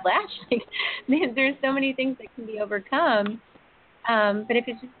have a bad latch? Like, there's so many things that can be overcome. But if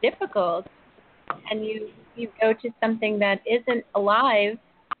it's just difficult and you go to something that isn't alive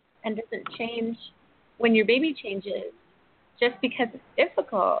and doesn't change when your baby changes just because it's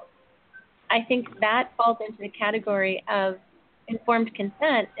difficult, I think that falls into the category of informed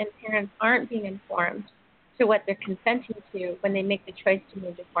consent, and parents aren't being informed to what they're consenting to when they make the choice to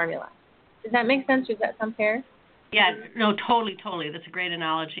move to formula. Does that make sense? Does that sound fair? Yeah, no, totally. That's a great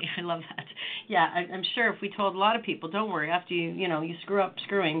analogy. I love that. Yeah, I'm sure if we told a lot of people, don't worry, after you screw up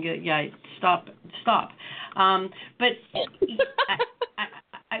screwing, stop. But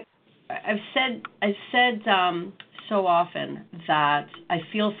I've said so often that I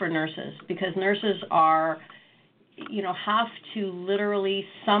feel for nurses, because nurses are, have to literally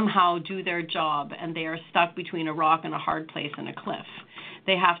somehow do their job, and they are stuck between a rock and a hard place and a cliff.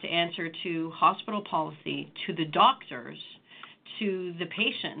 They have to answer to hospital policy, to the doctors, to the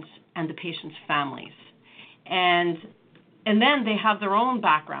patients, and the patients' families. And then they have their own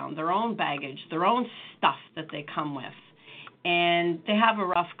background, their own baggage, their own stuff that they come with. And they have a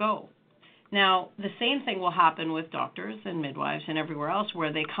rough go. Now, the same thing will happen with doctors and midwives and everywhere else,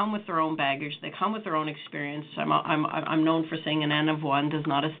 where they come with their own baggage, they come with their own experience. I'm known for saying an N of one does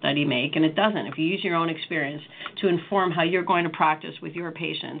not a study make, and it doesn't. If you use your own experience to inform how you're going to practice with your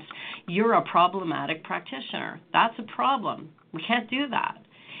patients, you're a problematic practitioner. That's a problem. We can't do that.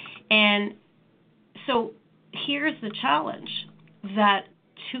 And so here's the challenge, that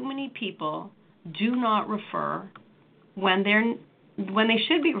too many people do not refer when they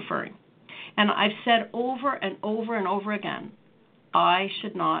should be referring. And I've said over and over and over again, I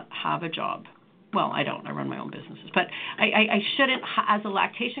should not have a job. Well, I don't. I run my own businesses. But I shouldn't, as a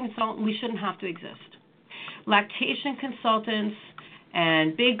lactation consultant, we shouldn't have to exist. Lactation consultants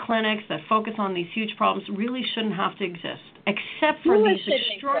and big clinics that focus on these huge problems really shouldn't have to exist, except for these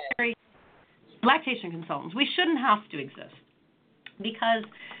extraordinary lactation consultants. We shouldn't have to exist because,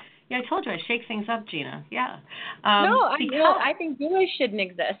 I told you I shake things up, Gina. Yeah. I think doulas shouldn't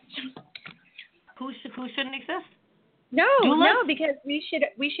exist. Who shouldn't exist? No, because we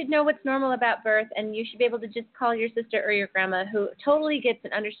should know what's normal about birth, and you should be able to just call your sister or your grandma who totally gets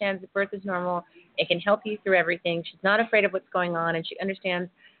and understands that birth is normal. It can help you through everything. She's not afraid of what's going on, and she understands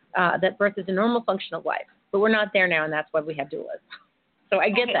that birth is a normal function of life. But we're not there now, and that's why we have doulas. So I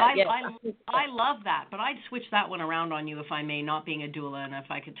get that. I love that, but I'd switch that one around on you, if I may, not being a doula, and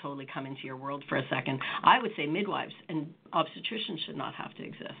if I could totally come into your world for a second. I would say midwives and obstetricians should not have to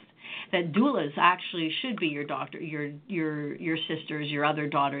exist. That doulas actually should be your doctor, your sisters, your other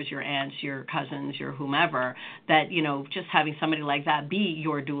daughters, your aunts, your cousins, your whomever. That just having somebody like that be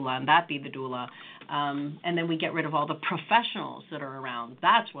your doula and that be the doula, and then we get rid of all the professionals that are around.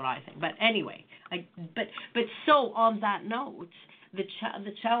 That's what I think. But anyway, but so on that note. The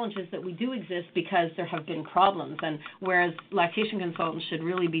challenge is that we do exist because there have been problems, and whereas lactation consultants should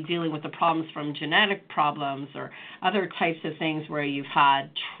really be dealing with the problems from genetic problems or other types of things where you've had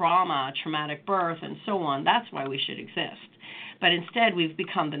traumatic birth, and so on, that's why we should exist. But instead, we've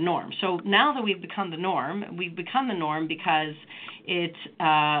become the norm. So now that we've become the norm because it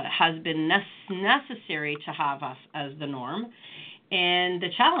has been necessary to have us as the norm. And the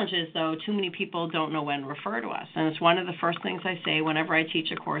challenge is, though, too many people don't know when to refer to us. And it's one of the first things I say whenever I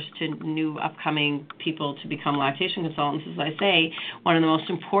teach a course to new upcoming people to become lactation consultants, is I say one of the most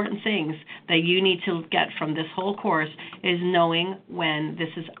important things that you need to get from this whole course is knowing when this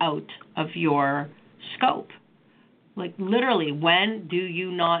is out of your scope. Like literally, when do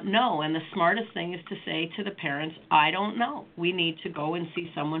you not know? And the smartest thing is to say to the parents, I don't know. We need to go and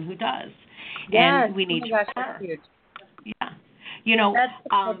see someone who does. Yes. And we need to refer. That's huge. Yeah. That's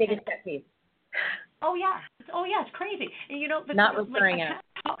my biggest pet peeve. Oh yeah, it's crazy. And but not referring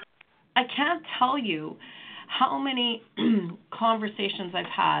out. I can't tell you how many conversations I've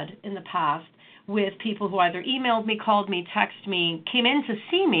had in the past with people who either emailed me, called me, texted me, came in to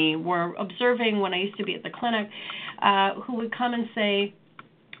see me, were observing when I used to be at the clinic, who would come and say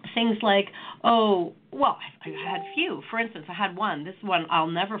things like, oh, well, I had a few. For instance, I had one. This one I'll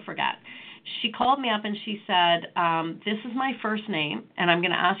never forget. She called me up and she said, this is my first name, and I'm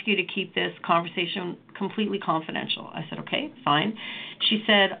going to ask you to keep this conversation completely confidential. I said, okay, fine. She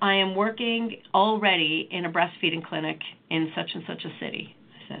said, I am working already in a breastfeeding clinic in such and such a city.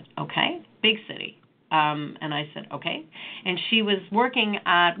 I said, okay, big city. And I said, okay. And she was working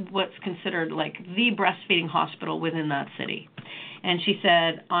at what's considered like the breastfeeding hospital within that city. And she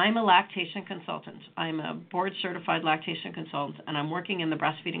said, I'm a lactation consultant. I'm a board-certified lactation consultant, and I'm working in the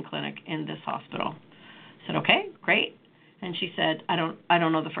breastfeeding clinic in this hospital. I said, okay, great. And she said, I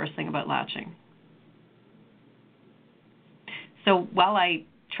don't know the first thing about latching. So while I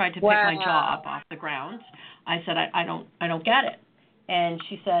tried to pick my jaw up off the ground, I said, I don't get it. And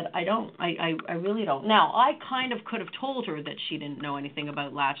she said, I really don't. Now, I kind of could have told her that she didn't know anything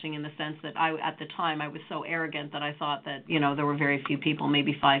about latching, in the sense that at the time I was so arrogant that I thought that, there were very few people,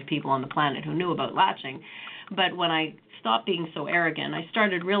 maybe 5 people on the planet who knew about latching. But when I stopped being so arrogant, I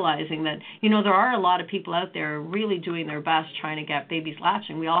started realizing that, there are a lot of people out there really doing their best trying to get babies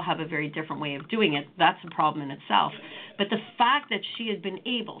latching. We all have a very different way of doing it. That's a problem in itself. But the fact that she had been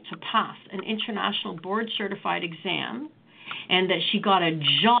able to pass an international board-certified exam, and that she got a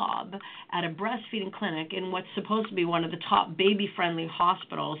job at a breastfeeding clinic in what's supposed to be one of the top baby-friendly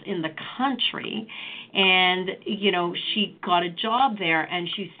hospitals in the country. And, she got a job there, and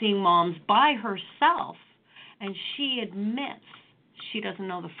she's seeing moms by herself. And she admits she doesn't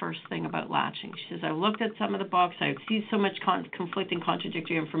know the first thing about latching. She says, I looked at some of the books, I see so much conflicting,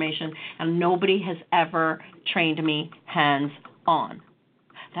 contradictory information, and nobody has ever trained me hands-on.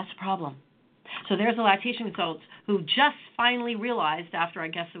 That's a problem. So there's a lactation consultant who just finally realized, after I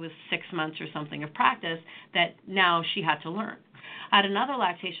guess it was 6 months or something of practice, that now she had to learn. I had another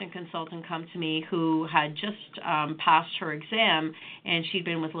lactation consultant come to me who had just passed her exam, and she'd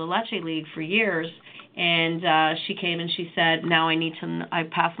been with La Leche League for years, and she came and she said, I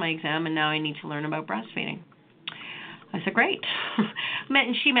passed my exam, and now I need to learn about breastfeeding. I said, great.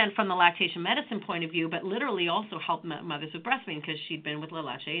 And she meant from the lactation medicine point of view, but literally also helped mothers with breastfeeding, because she'd been with La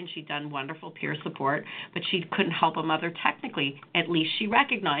Leche and she'd done wonderful peer support, but she couldn't help a mother technically. At least she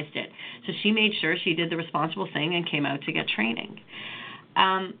recognized it. So she made sure she did the responsible thing and came out to get training.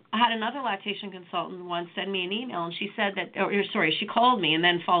 I had another lactation consultant once send me an email, and she said that, she called me and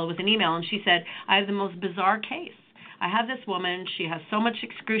then followed with an email, and she said, I have the most bizarre case. I have this woman, she has so much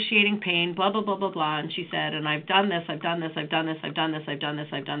excruciating pain, blah, blah, blah, blah, blah, and she said, and I've done this,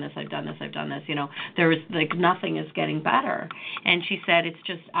 there is, like, nothing is getting better. And she said, it's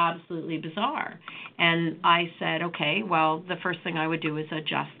just absolutely bizarre. And I said, okay, well, the first thing I would do is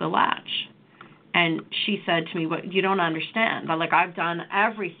adjust the latch. And she said to me, "What, you don't understand. But, like, I've done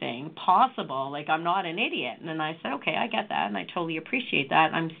everything possible. Like, I'm not an idiot." And I said, okay, I get that, and I totally appreciate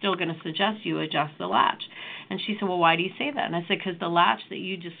that. I'm still going to suggest you adjust the latch. And she said, well, why do you say that? And I said, because the latch that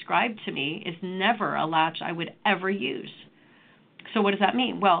you described to me is never a latch I would ever use. So what does that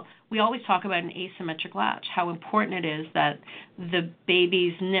mean? Well, we always talk about an asymmetric latch, how important it is that the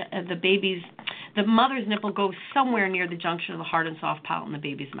mother's nipple goes somewhere near the junction of the hard and soft palate in the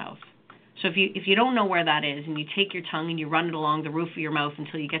baby's mouth. So if you don't know where that is, and you take your tongue and you run it along the roof of your mouth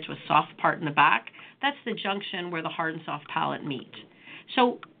until you get to a soft part in the back, that's the junction where the hard and soft palate meet.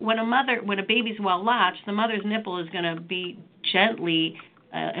 So when a baby's well latched, the mother's nipple is going to be gently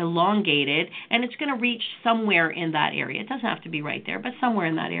elongated, and it's going to reach somewhere in that area. It doesn't have to be right there, but somewhere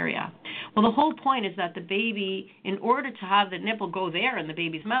in that area. Well, the whole point is that the baby, in order to have the nipple go there in the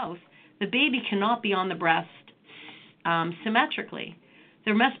baby's mouth, the baby cannot be on the breast symmetrically.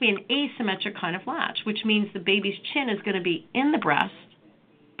 There must be an asymmetric kind of latch, which means the baby's chin is going to be in the breast,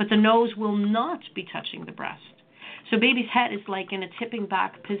 but the nose will not be touching the breast. So baby's head is like in a tipping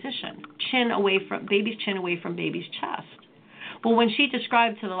back position, baby's chin away from baby's chest. Well, when she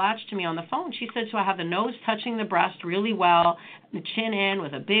described the latch to me on the phone, she said, so I have the nose touching the breast really well, the chin in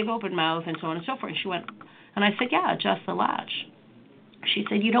with a big open mouth, and so on and so forth. And she went, and I said, yeah, adjust the latch. She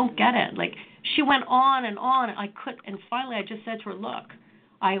said, you don't get it. Like, she went on, and finally I just said to her, look,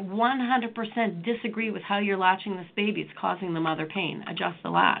 I 100% disagree with how you're latching this baby. It's causing the mother pain. Adjust the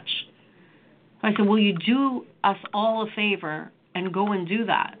latch. I said, will you do us all a favor and go and do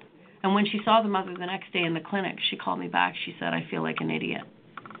that? And when she saw the mother the next day in the clinic, she called me back. She said, I feel like an idiot,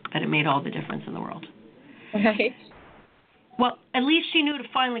 but it made all the difference in the world. Right. Well, at least she knew to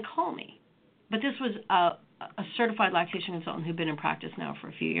finally call me. But this was a certified lactation consultant who'd been in practice now for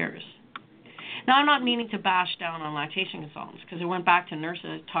a few years. Now, I'm not meaning to bash down on lactation consultants, because I went back to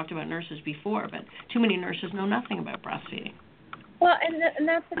nurses, talked about nurses before, but too many nurses know nothing about breastfeeding. Well, and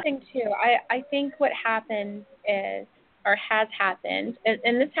that's the thing, too. I think what happens is, or has happened,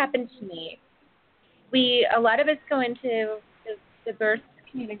 and this happened to me, a lot of us go into the birth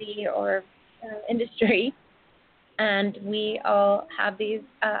community or industry, and we all have these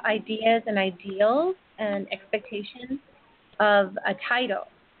ideas and ideals and expectations of a title.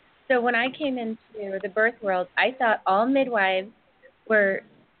 So when I came into the birth world, I thought all midwives were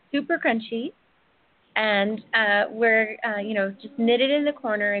super crunchy and were, just knitted in the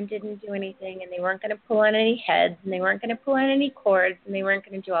corner and didn't do anything, and they weren't going to pull on any heads, and they weren't going to pull on any cords, and they weren't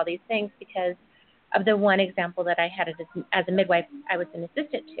going to do all these things because of the one example that I had as a midwife I was an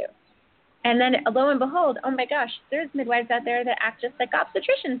assistant to. And then, lo and behold, oh my gosh, there's midwives out there that act just like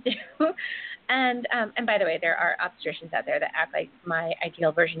obstetricians do. And by the way, there are obstetricians out there that act like my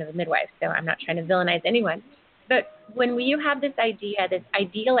ideal version of a midwife, so I'm not trying to villainize anyone. But when you have this idea, this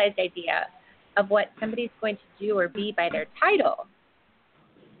idealized idea of what somebody's going to do or be by their title,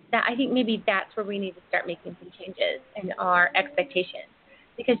 that I think maybe that's where we need to start making some changes in our expectations.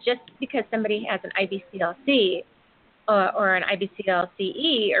 Because just because somebody has an IBCLC or an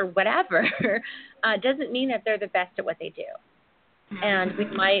IBCLCE or whatever doesn't mean that they're the best at what they do. And we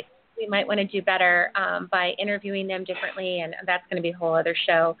might want to do better by interviewing them differently, and that's going to be a whole other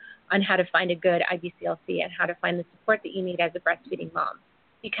show on how to find a good IBCLC and how to find the support that you need as a breastfeeding mom.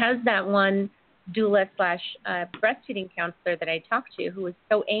 Because that one doula / breastfeeding counselor that I talked to who was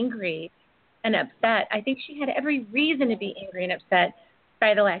so angry and upset, I think she had every reason to be angry and upset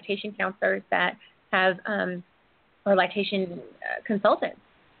by the lactation counselors that have or lactation consultants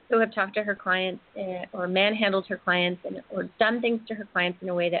who have talked to her clients or manhandled her clients or done things to her clients in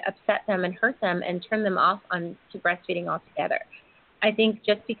a way that upset them and hurt them and turned them off to breastfeeding altogether. I think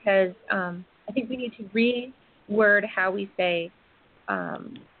just because I think we need to reword how we say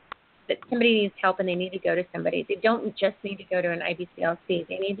that somebody needs help and they need to go to somebody. They don't just need to go to an IBCLC.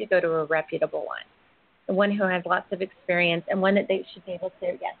 They need to go to a reputable one, one who has lots of experience and one that they should be able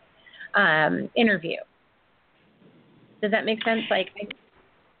to interview. Does that make sense?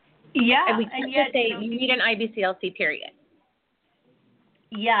 Yeah. And we can't just say you need an IBCLC, period.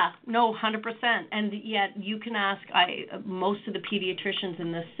 Yeah, no, 100%. And yet you can ask most of the pediatricians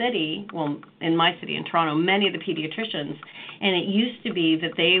in the city, well, in my city, in Toronto, many of the pediatricians, and it used to be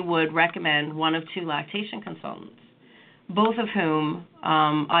that they would recommend one of two lactation consultants, both of whom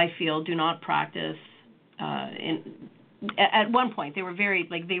I feel do not practice at one point. They were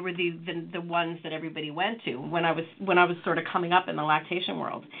they were the ones that everybody went to when I was sort of coming up in the lactation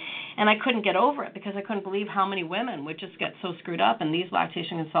world. And I couldn't get over it because I couldn't believe how many women would just get so screwed up. And these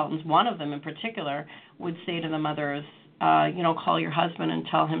lactation consultants, one of them in particular, would say to the mothers, call your husband and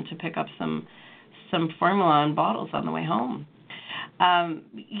tell him to pick up some formula and bottles on the way home.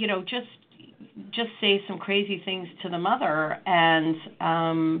 Just say some crazy things to the mother, and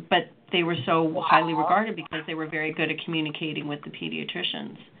but they were so highly regarded because they were very good at communicating with the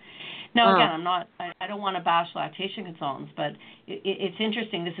pediatricians. Now, again, I don't want to bash lactation consultants, but it's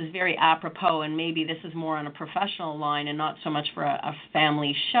interesting. This is very apropos, and maybe this is more on a professional line and not so much for a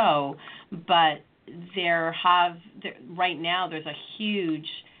family show, but right now there's a huge,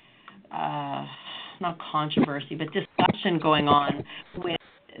 not controversy, but discussion going on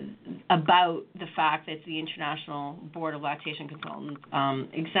about the fact that the International Board of Lactation Consultant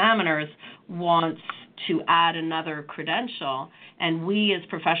Examiners wants to add another credential, and we as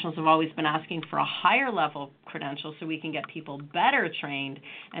professionals have always been asking for a higher level credential so we can get people better trained,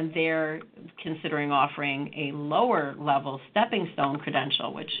 and they're considering offering a lower level stepping stone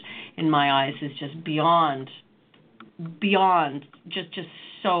credential, which in my eyes is just beyond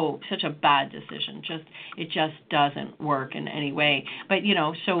such a bad decision. It just doesn't work in any way. But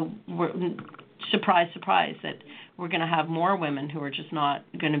so we're surprise that we're going to have more women who are just not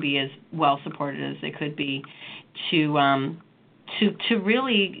going to be as well supported as they could be to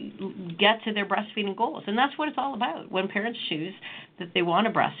really get to their breastfeeding goals. And that's what it's all about. When parents choose that they want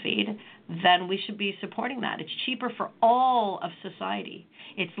to breastfeed, then we should be supporting that. It's cheaper for all of society.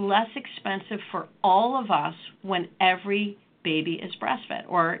 It's less expensive for all of us when every baby is breastfed,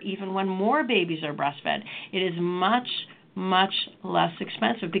 or even when more babies are breastfed. It is much, much less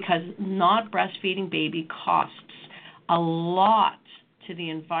expensive because not breastfeeding baby costs a lot to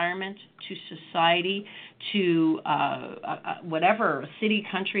the environment, to society, to whatever, city,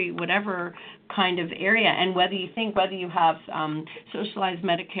 country, whatever kind of area. And whether you have socialized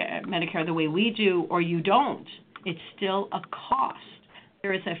Medicare the way we do or you don't, it's still a cost.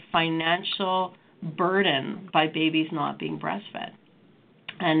 There is a financial burden by babies not being breastfed.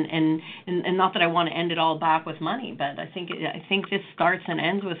 And not that I want to end it all back with money, but I think this starts and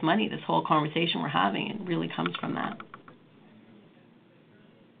ends with money. This whole conversation we're having, it really comes from that.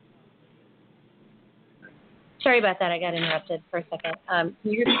 Sorry about that. I got interrupted for a second. Can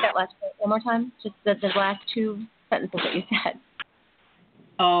you repeat that last part one more time? Just the last two sentences that you said.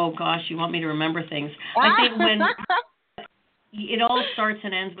 Oh, gosh, you want me to remember things. I think when it all starts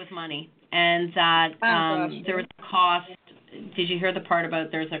and ends with money, and that there is a cost. Did you hear the part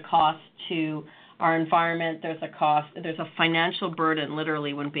about there's a cost to our environment? There's a financial burden,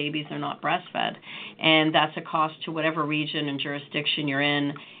 literally, when babies are not breastfed, and that's a cost to whatever region and jurisdiction you're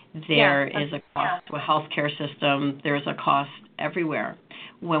in. There is a cost to a healthcare system. There's a cost everywhere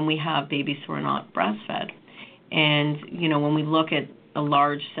when we have babies who are not breastfed. And, when we look at a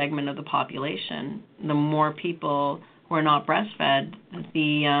large segment of the population, the more people who are not breastfed,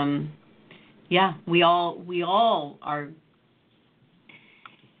 we all are,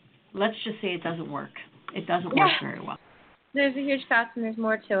 let's just say it doesn't work. It doesn't work very well. There's a huge cost and there's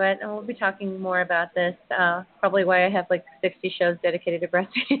more to it, and we'll be talking more about this, probably why I have 60 shows dedicated to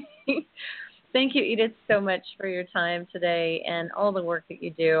breastfeeding. Thank you, Edith, so much for your time today and all the work that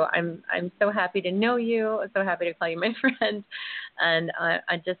you do. I'm so happy to know you. I'm so happy to call you my friend, and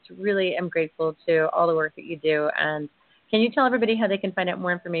I just really am grateful to all the work that you do. And can you tell everybody how they can find out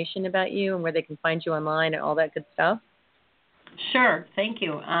more information about you and where they can find you online and all that good stuff? Sure, thank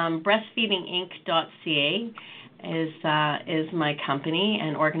you. Breastfeedinginc.ca is my company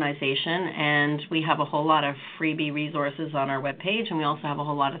and organization, and we have a whole lot of freebie resources on our webpage, and we also have a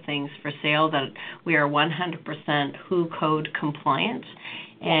whole lot of things for sale that we are 100% WHO code compliant,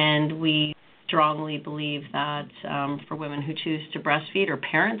 and we strongly believe that for women who choose to breastfeed or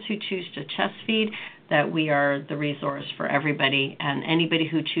parents who choose to chest feed, that we are the resource for everybody, and anybody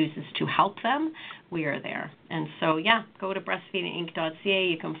who chooses to help them, we are there. And so, go to breastfeedinginc.ca.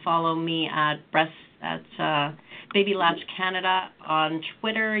 You can follow me at Baby Latch Canada on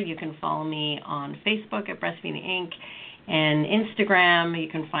Twitter. You can follow me on Facebook at Breastfeeding Inc. and Instagram. You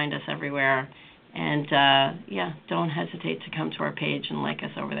can find us everywhere. And, don't hesitate to come to our page and like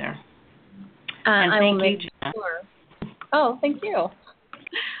us over there. And thank you, Gina. Sure. Oh, thank you.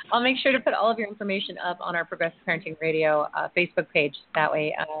 I'll make sure to put all of your information up on our Progressive Parenting Radio Facebook page. That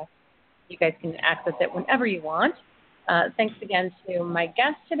way you guys can access it whenever you want. Thanks again to my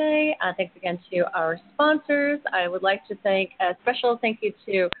guest today. Thanks again to our sponsors. I would like to thank a special thank you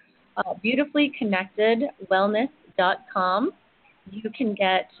to beautifullyconnectedwellness.com. You can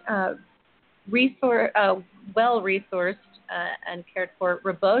get well-resourced and cared for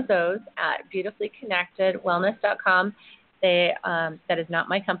rebozos at beautifullyconnectedwellness.com. That is not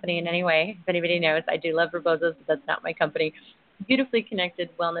my company in any way. If anybody knows, I do love rebozos, but that's not my company.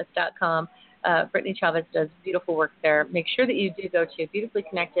 Beautifullyconnectedwellness.com. Brittany Chavez does beautiful work there. Make sure that you do go to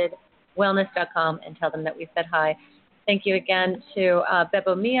beautifullyconnectedwellness.com and tell them that we said hi. Thank you again to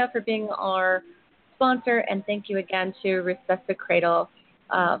Bebo Mia for being our sponsor, and thank you again to Resuscitate Cradle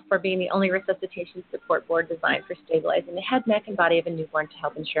for being the only resuscitation support board designed for stabilizing the head, neck, and body of a newborn to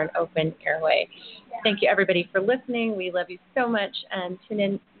help ensure an open airway. Thank you, everybody, for listening. We love you so much, and tune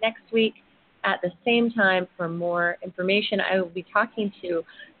in next week at the same time for more information. I will be talking to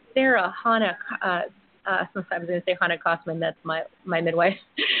Sarah Hannah, I was going to say Hannah Kosman, that's my midwife,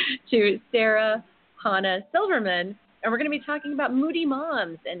 to Sarah Hannah Silverman, and we're going to be talking about moody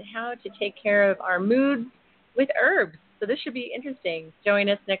moms and how to take care of our moods with herbs. So this should be interesting. Join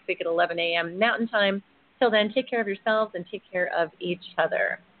us next week at 11 a.m. Mountain Time. Till then, take care of yourselves and take care of each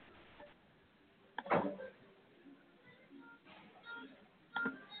other.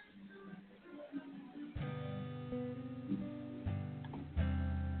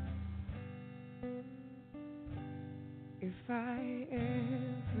 If I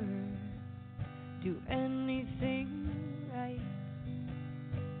ever do anything right,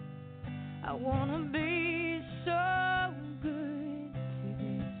 I wanna be so good to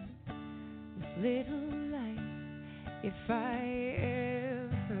this little life. If I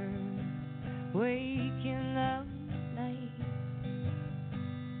ever wake in the night,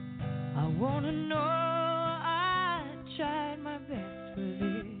 I wanna know